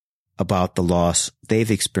know about the loss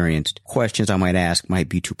they've experienced, questions I might ask might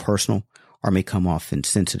be too personal or may come off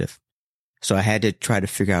insensitive. So I had to try to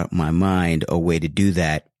figure out in my mind a way to do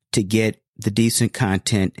that, to get the decent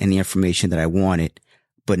content and the information that I wanted,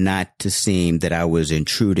 but not to seem that I was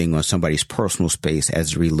intruding on somebody's personal space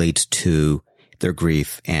as it relates to their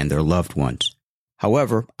grief and their loved ones.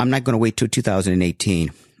 However, I'm not going to wait till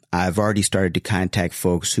 2018. I've already started to contact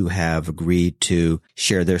folks who have agreed to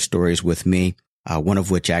share their stories with me, one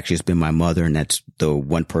of which actually has been my mother, and that's the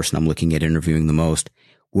one person I'm looking at interviewing the most.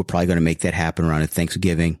 We're probably going to make that happen around the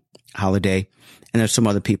Thanksgiving holiday. And there's some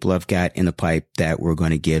other people I've got in the pipe that we're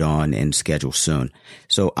going to get on and schedule soon.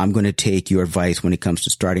 So I'm going to take your advice when it comes to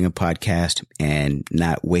starting a podcast and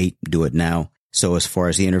not wait, do it now. So as far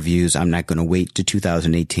as the interviews, I'm not going to wait to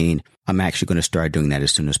 2018. I'm actually going to start doing that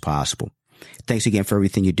as soon as possible. Thanks again for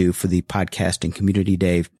everything you do for the podcasting community,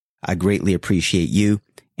 Dave. I greatly appreciate you,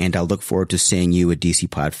 and I look forward to seeing you at DC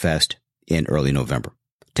Podfest in early November.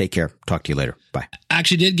 Take care. Talk to you later. Bye. I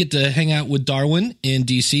actually did get to hang out with Darwin in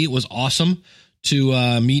DC. It was awesome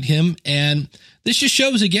to meet him. And this just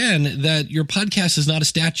shows again that your podcast is not a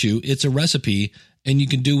statue. It's a recipe, and you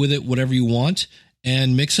can do with it whatever you want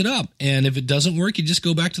and mix it up. And if it doesn't work, you just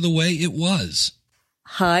go back to the way it was.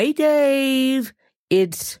 Hi, Dave.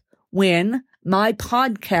 It's Win. My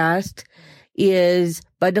podcast is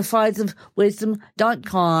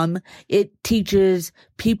butterfliesofwisdom.com. It teaches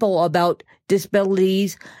people about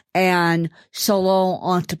disabilities and solo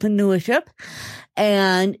entrepreneurship.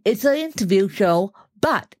 And it's an interview show,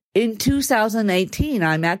 but in 2018,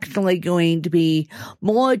 I'm actually going to be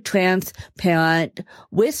more transparent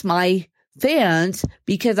with my fans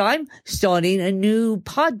because I'm starting a new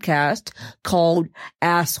podcast called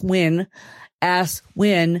Ask Win. Ask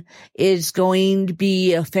Win is going to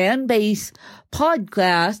be a fan-based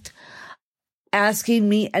podcast asking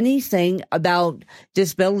me anything about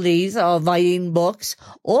disabilities or writing books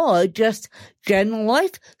or just general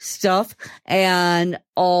life stuff, and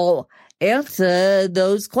I'll answer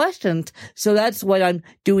those questions. So that's what I'm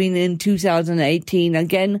doing in 2018.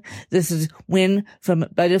 Again, this is Win from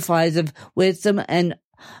Butterflies of Wisdom, and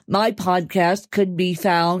my podcast could be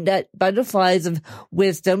found at Butterflies of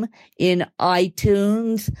Wisdom in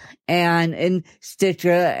iTunes and in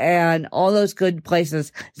Stitcher and all those good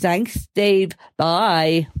places. Thanks, Dave.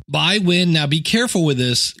 Bye. Bye, Win. Now be careful with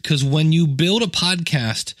this, because when you build a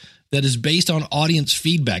podcast that is based on audience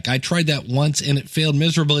feedback, I tried that once and it failed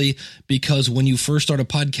miserably because when you first start a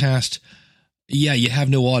podcast, you have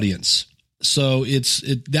no audience. So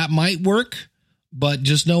that might work, but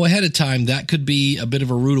just know ahead of time that could be a bit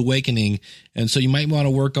of a rude awakening. And so you might want to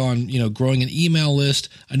work on, growing an email list.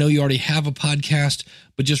 I know you already have a podcast,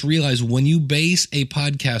 but just realize when you base a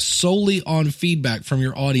podcast solely on feedback from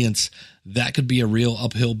your audience, that could be a real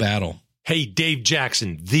uphill battle. Hey, Dave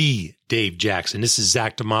Jackson, the Dave Jackson. This is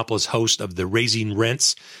Zach Demopoulos, host of the Raising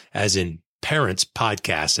Rents, as in Parents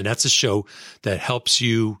podcast. And that's a show that helps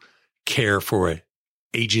you care for an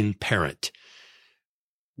aging parent.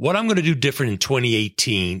 What I'm going to do different in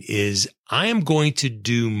 2018 is I am going to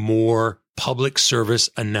do more public service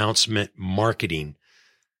announcement marketing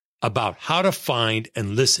about how to find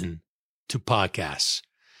and listen to podcasts.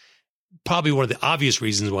 Probably one of the obvious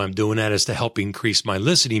reasons why I'm doing that is to help increase my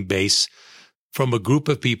listening base from a group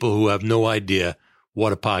of people who have no idea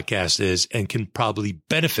what a podcast is and can probably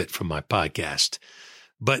benefit from my podcast.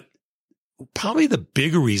 But probably the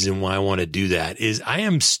bigger reason why I want to do that is I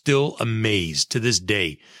am still amazed to this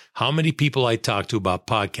day how many people I talk to about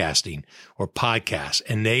podcasting or podcasts,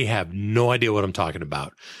 and they have no idea what I'm talking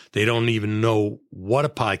about. They don't even know what a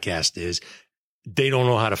podcast is. They don't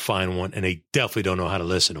know how to find one, and they definitely don't know how to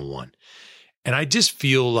listen to one. And I just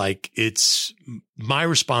feel like it's my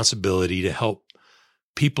responsibility to help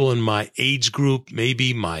people in my age group,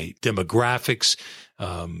 maybe my demographics,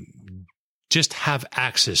 just have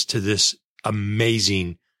access to this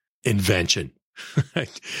amazing invention. I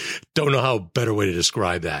don't know how better way to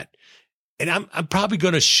describe that. And I'm probably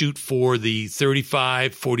going to shoot for the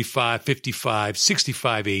 35, 45, 55,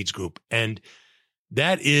 65 age group. And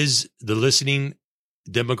that is the listening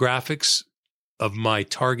demographics of my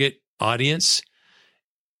target audience.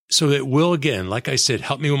 So it will, again, like I said,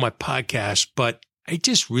 help me with my podcast, but I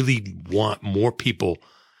just really want more people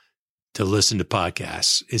to listen to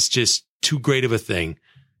podcasts. It's just too great of a thing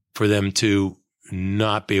for them to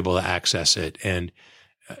not be able to access it. And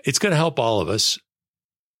it's going to help all of us,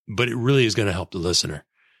 but it really is going to help the listener.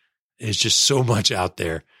 There's just so much out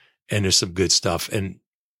there, and there's some good stuff. And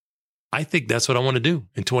I think that's what I want to do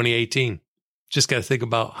in 2018. Just got to think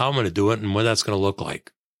about how I'm going to do it and what that's going to look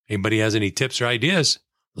like. Anybody has any tips or ideas?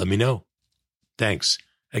 Let me know. Thanks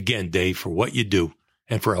again, Dave, for what you do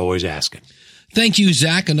and for always asking. Thank you,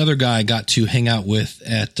 Zach. Another guy I got to hang out with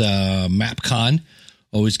at MapCon.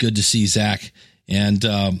 Always good to see Zach. And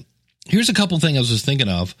here's a couple things I was just thinking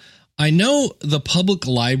of. I know the public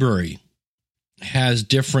library has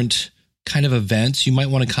different kind of events. You might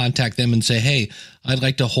want to contact them and say, hey, I'd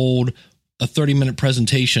like to hold a 30-minute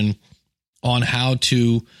presentation on how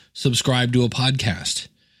to subscribe to a podcast.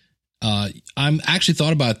 I'm actually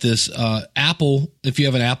thought about this. Apple, if you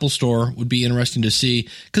have an Apple store, would be interesting to see.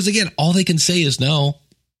 Because again, all they can say is no.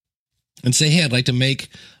 And say, hey, I'd like to make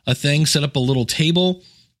a thing, set up a little table,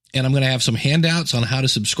 and I'm going to have some handouts on how to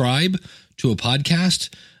subscribe to a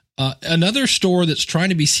podcast. Another store that's trying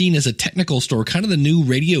to be seen as a technical store, kind of the new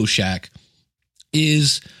Radio Shack,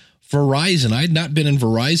 is Verizon. I had not been in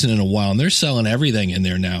Verizon in a while, and they're selling everything in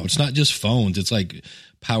there now. It's not just phones. It's like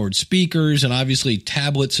powered speakers and obviously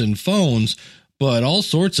tablets and phones, but all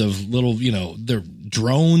sorts of little, they're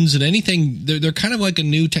drones and anything. They're kind of like a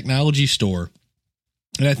new technology store.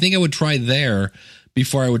 And I think I would try there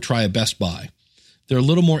before I would try a Best Buy. They're a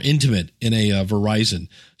little more intimate in a Verizon.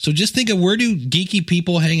 So just think of where do geeky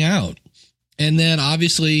people hang out? And then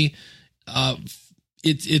obviously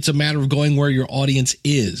it's a matter of going where your audience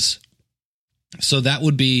is. So that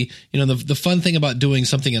would be, the fun thing about doing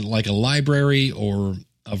something at like a library or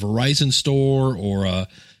a Verizon store or a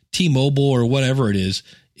T-Mobile or whatever it is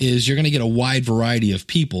you're going to get a wide variety of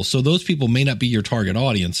people. So those people may not be your target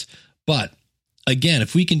audience. But again,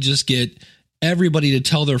 if we can just get everybody to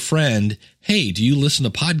tell their friend, hey, do you listen to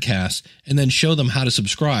podcasts? And then show them how to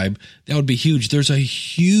subscribe, that would be huge. There's a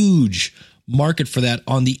huge market for that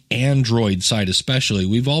on the Android side, especially.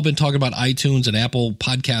 We've all been talking about iTunes and Apple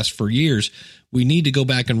podcasts for years. We need to go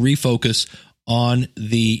back and refocus on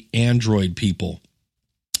the Android people.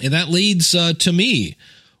 And that leads to me.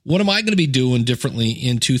 What am I going to be doing differently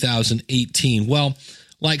in 2018? Well,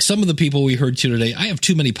 like some of the people we heard to today, I have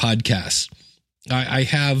too many podcasts. I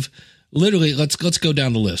have literally, let's go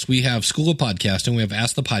down the list. We have School of Podcasting. We have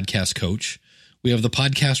Ask the Podcast Coach. We have the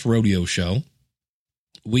Podcast Rodeo Show.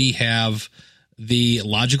 We have the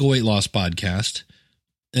Logical Weight Loss Podcast.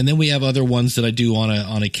 And then we have other ones that I do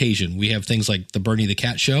on occasion. We have things like the Bernie the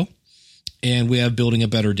Cat Show, and we have Building a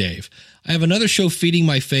Better Dave. I have another show, Feeding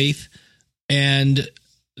My Faith, and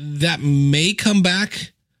that may come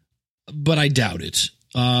back, but I doubt it.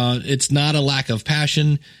 It's not a lack of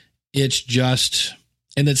passion. It's just,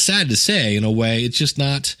 and it's sad to say in a way, it's just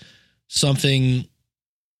not something.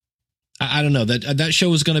 I don't know, that show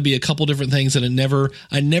was going to be a couple different things, and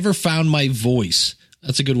I never found my voice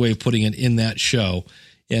That's a good way of putting it in that show.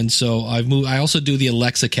 And so I've moved. I also do the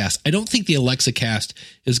Alexa Cast. I don't think the Alexa Cast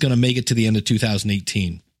is going to make it to the end of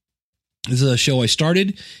 2018. This is a show I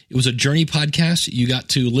started. It was a journey podcast. You got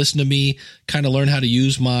to listen to me kind of learn how to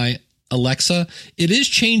use my Alexa. It is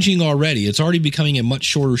changing already. It's already becoming a much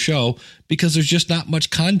shorter show because there's just not much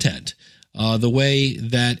content. The way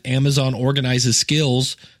that Amazon organizes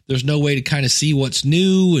skills, there's no way to kind of see what's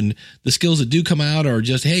new, and the skills that do come out are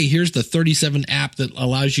just, hey, here's the 37 app that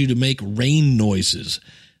allows you to make rain noises.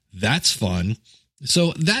 That's fun.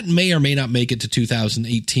 So that may or may not make it to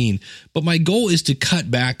 2018, but my goal is to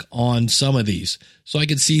cut back on some of these so I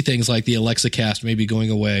could see things like the Alexa Cast maybe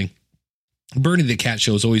going away. Bernie the Cat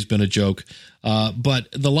Show has always been a joke,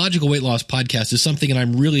 but the Logical Weight Loss Podcast is something, and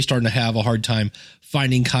I'm really starting to have a hard time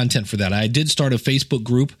finding content for that. I did start a Facebook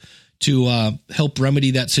group to help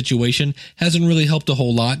remedy that situation. Hasn't really helped a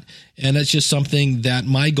whole lot, and that's just something that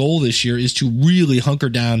my goal this year is to really hunker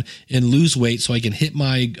down and lose weight so I can hit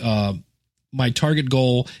my my target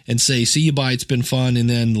goal and say, see you bye, it's been fun, and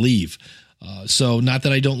then leave. So not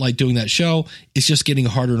that I don't like doing that show. It's just getting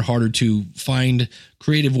harder and harder to find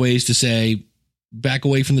creative ways to say, back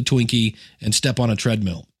away from the Twinkie and step on a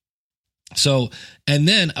treadmill. So, and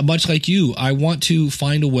then much like you, I want to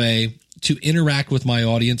find a way to interact with my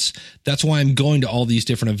audience. That's why I'm going to all these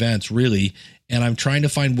different events, really. And I'm trying to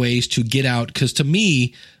find ways to get out, because to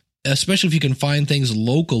me, especially if you can find things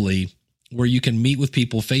locally where you can meet with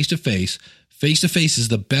people face to face is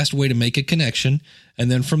the best way to make a connection.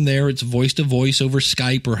 And then from there, it's voice to voice over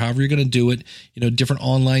Skype or however you're going to do it, different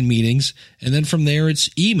online meetings. And then from there, it's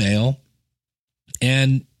email.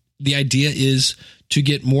 And the idea is to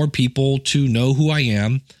get more people to know who I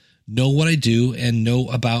am, know what I do, and know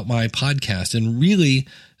about my podcast. And really,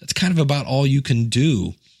 that's kind of about all you can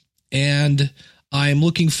do. And I'm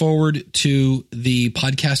looking forward to the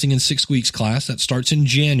Podcasting in 6 Weeks class that starts in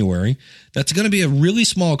January. That's going to be a really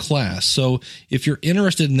small class. So if you're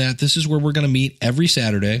interested in that, this is where we're going to meet every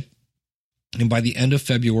Saturday. And by the end of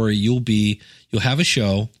February, you'll have a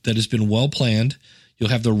show that has been well planned. You'll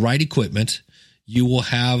have the right equipment. You will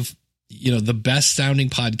have, the best sounding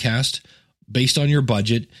podcast based on your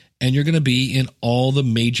budget. And you're going to be in all the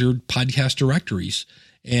major podcast directories.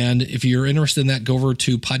 And if you're interested in that, go over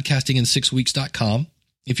to podcastingin6weeks.com.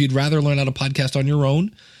 If you'd rather learn how to podcast on your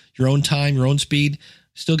own time, your own speed,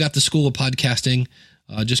 still got the School of Podcasting.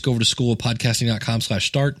 Just go over to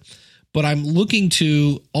schoolofpodcasting.com/start. But I'm looking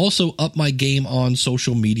to also up my game on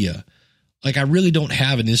social media. Like, I really don't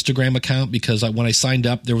have an Instagram account because when I signed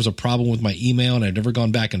up, there was a problem with my email and I've never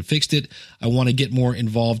gone back and fixed it. I want to get more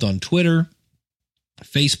involved on Twitter,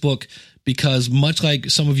 Facebook, because much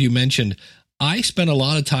like some of you mentioned, I spend a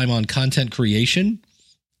lot of time on content creation.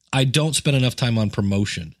 I don't spend enough time on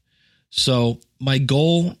promotion. So my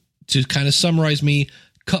goal, to kind of summarize me,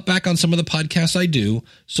 cut back on some of the podcasts I do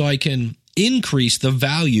so I can increase the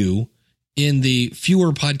value in the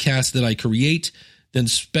fewer podcasts that I create, then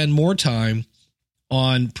spend more time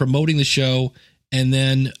on promoting the show. And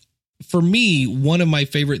then for me, one of my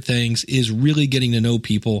favorite things is really getting to know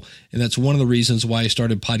people. And that's one of the reasons why I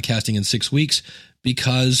started Podcasting in 6 Weeks,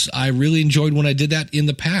 because I really enjoyed when I did that in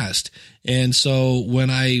the past. And so when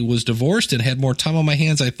I was divorced and had more time on my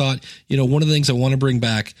hands, I thought, one of the things I want to bring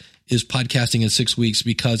back is Podcasting in 6 Weeks,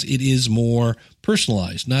 because it is more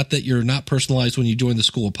personalized. Not that you're not personalized when you join the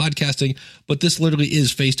School of Podcasting, but this literally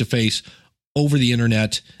is face-to-face over the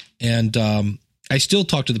internet. And I still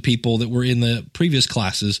talk to the people that were in the previous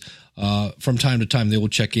classes. From time to time, they will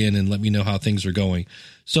check in and let me know how things are going.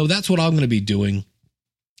 So that's what I'm going to be doing.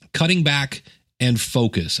 Cutting back and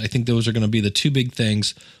focus. I think those are going to be the two big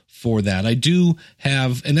things for that. I do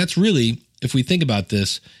have, and that's really, if we think about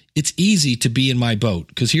this, it's easy to be in my boat,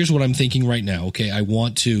 because here's what I'm thinking right now. Okay, I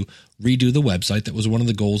want to redo the website. That was one of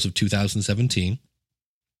the goals of 2017.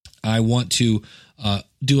 I want to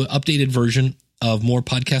do an updated version of More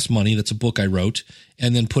Podcast Money. That's a book I wrote,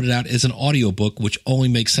 and then put it out as an audiobook, which only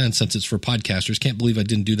makes sense since it's for podcasters. Can't believe I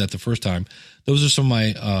didn't do that the first time. Those are some of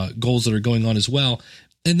my goals that are going on as well.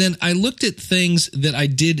 And then I looked at things that I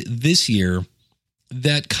did this year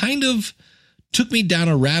that kind of took me down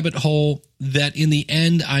a rabbit hole that in the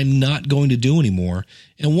end I'm not going to do anymore.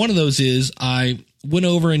 And one of those is I went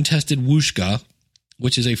over and tested Whooshka,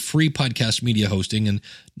 which is a free podcast media hosting. And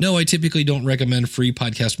no, I typically don't recommend free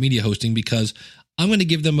podcast media hosting, because I'm going to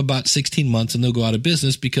give them about 16 months and they'll go out of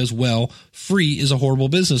business because, well, free is a horrible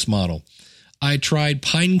business model. I tried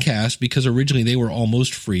Pinecast because originally they were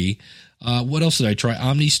almost free. What else did I try?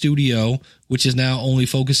 Omni Studio, which is now only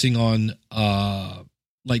focusing on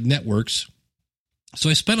networks. So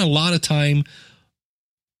I spent a lot of time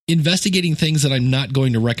investigating things that I'm not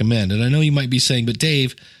going to recommend. And I know you might be saying, but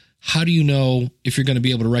Dave, how do you know if you're going to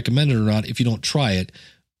be able to recommend it or not if you don't try it?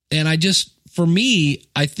 And for me,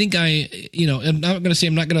 I think I'm not going to say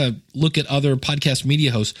I'm not going to look at other podcast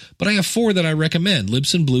media hosts, but I have 4 that I recommend: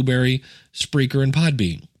 Libsyn, Blueberry, Spreaker, and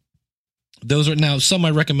Podbean. Those are now some I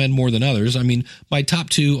recommend more than others. I mean, my top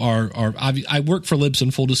 2 are I work for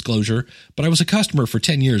Libsyn, full disclosure, but I was a customer for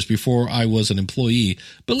 10 years before I was an employee.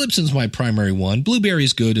 But Libsyn's my primary one.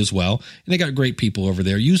 Blueberry's good as well, and they got great people over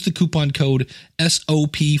there. Use the coupon code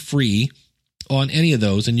SOPFREE on any of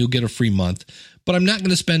those, and you'll get a free month. But I'm not going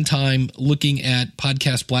to spend time looking at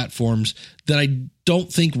podcast platforms that I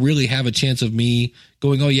don't think really have a chance of me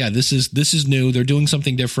going, oh yeah, this is new. They're doing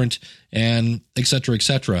something different, and et cetera, et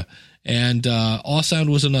cetera. And Awesound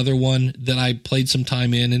was another one that I played some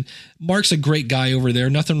time in. And Mark's a great guy over there.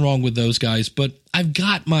 Nothing wrong with those guys. But I've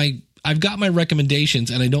got my recommendations,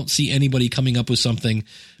 and I don't see anybody coming up with something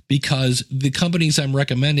because the companies I'm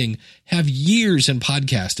recommending have years in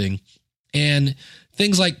podcasting. And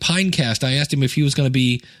things like Pinecast, I asked him if he was going to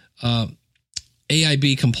be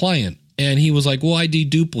AIB compliant. And he was like, well, I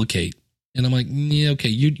deduplicate. And I'm like, yeah, okay,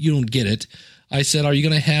 you don't get it. I said, are you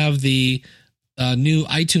going to have the new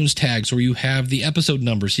iTunes tags where you have the episode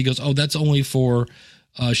numbers? He goes, oh, that's only for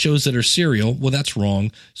shows that are serial. Well, that's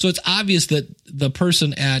wrong. So it's obvious that the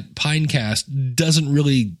person at Pinecast doesn't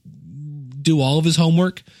really do all of his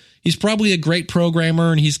homework. He's probably a great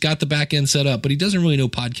programmer and he's got the back end set up, but he doesn't really know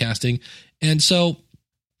podcasting. And so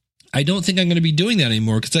I don't think I'm going to be doing that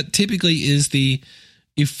anymore, because that typically is the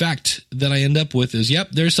effect that I end up with is, yep,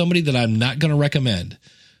 there's somebody that I'm not going to recommend.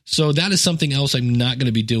 So that is something else I'm not going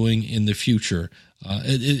to be doing in the future,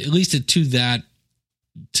 at least to that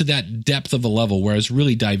depth of a level where I was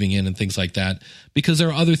really diving in and things like that, because there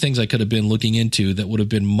are other things I could have been looking into that would have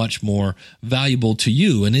been much more valuable to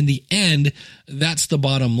you. And in the end, that's the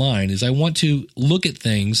bottom line, is I want to look at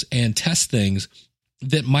things and test things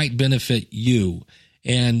that might benefit you.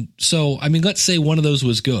 And so, I mean, let's say one of those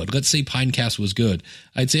was good. Let's say Pinecast was good.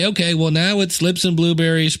 I'd say, okay, well, now it's Libsyn,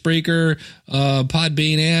 Blueberry, Spreaker,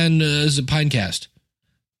 Podbean, and Pinecast,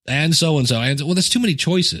 and so-and-so. Well, that's too many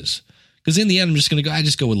choices, because in the end, I'm just going to go, I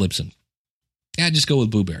just go with Libsyn. I just go with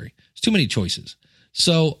Blueberry. It's too many choices.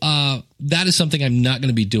 So that is something I'm not going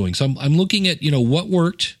to be doing. So I'm looking at, what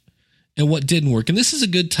worked and what didn't work. And this is a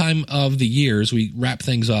good time of the year as we wrap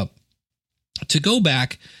things up to go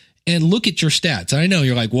back and look at your stats. I know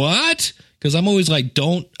you're like, what? Because I'm always like,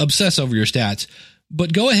 don't obsess over your stats.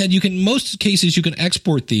 But go ahead. Most cases, you can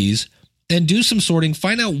export these and do some sorting.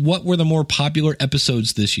 Find out what were the more popular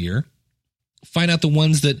episodes this year. Find out the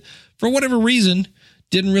ones that, for whatever reason,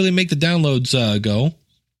 didn't really make the downloads go.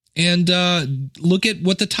 And look at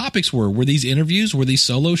what the topics were. Were these interviews? Were these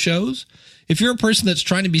solo shows? If you're a person that's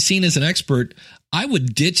trying to be seen as an expert, I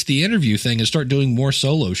would ditch the interview thing and start doing more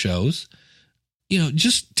solo shows.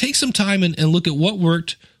 Just take some time and look at what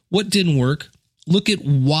worked, what didn't work. Look at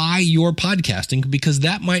why you're podcasting, because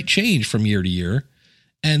that might change from year to year.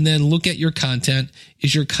 And then look at your content.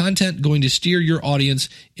 Is your content going to steer your audience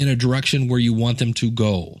in a direction where you want them to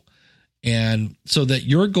go? And so that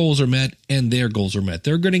your goals are met and their goals are met.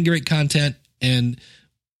 They're getting great content and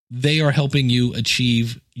they are helping you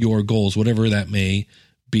achieve your goals, whatever that may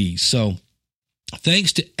be. So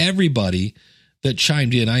thanks to everybody that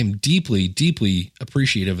chimed in. I'm deeply, deeply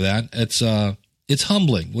appreciative of that. It's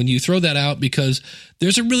humbling when you throw that out, because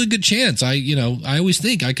there's a really good chance. I always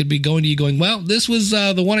think I could be going to you going, well, this was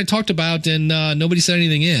the one I talked about and nobody said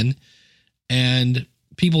anything in, and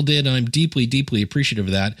people did. And I'm deeply, deeply appreciative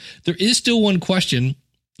of that. There is still one question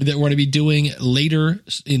that we're going to be doing later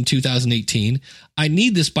in 2018. I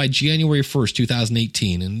need this by January 1st,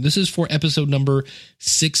 2018. And this is for episode number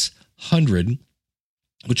 600.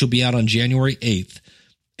 Which will be out on January 8th.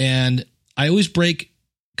 And I always break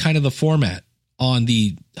kind of the format on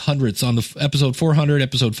the hundreds, on the episode 400,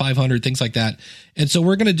 episode 500, things like that. And so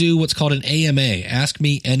we're going to do what's called an AMA, Ask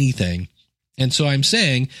Me Anything. And so I'm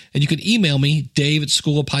saying, and you can email me,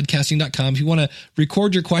 dave@schoolofpodcasting.com. If you want to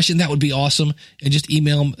record your question, that would be awesome. And just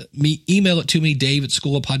email it to me,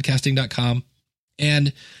 dave@schoolofpodcasting.com.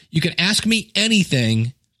 And you can ask me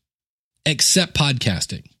anything except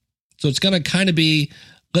podcasting. So it's going to kind of be,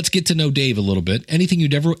 let's get to know Dave a little bit. Anything you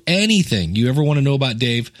ever want to know about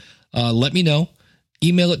Dave, let me know.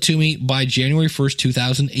 Email it to me by January 1st,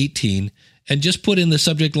 2018, and just put in the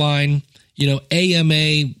subject line,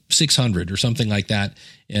 AMA 600 or something like that.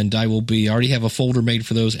 And I will already have a folder made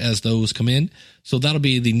for those as those come in. So that'll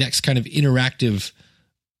be the next kind of interactive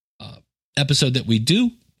episode that we do.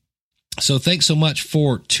 So thanks so much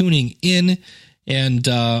for tuning in, and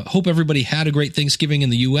hope everybody had a great Thanksgiving in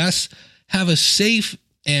the U.S. Have a safe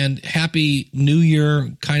and happy New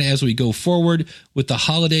Year kind of as we go forward with the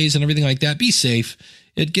holidays and everything like that. Be safe.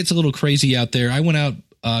 It gets a little crazy out there. I went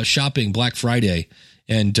out shopping Black Friday,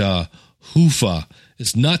 and hoofa,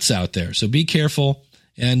 it's nuts out there. So be careful.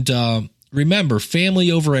 And remember,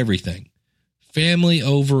 family over everything. Family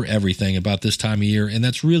over everything about this time of year. And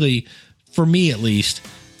that's really, for me at least,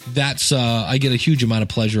 that's I get a huge amount of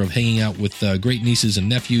pleasure of hanging out with great nieces and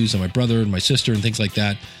nephews and my brother and my sister and things like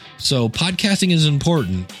that. So podcasting is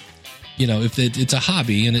important. You know, if it's a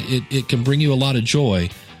hobby and it can bring you a lot of joy,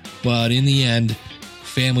 but in the end,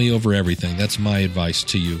 family over everything. That's my advice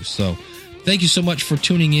to you. So thank you so much for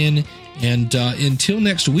tuning in. And until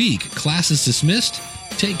next week, class is dismissed.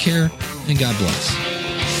 Take care and God bless.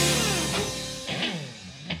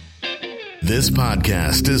 This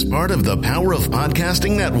podcast is part of the Power of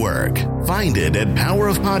Podcasting Network. Find it at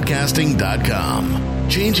powerofpodcasting.com.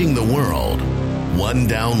 Changing the world, one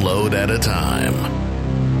download at a time.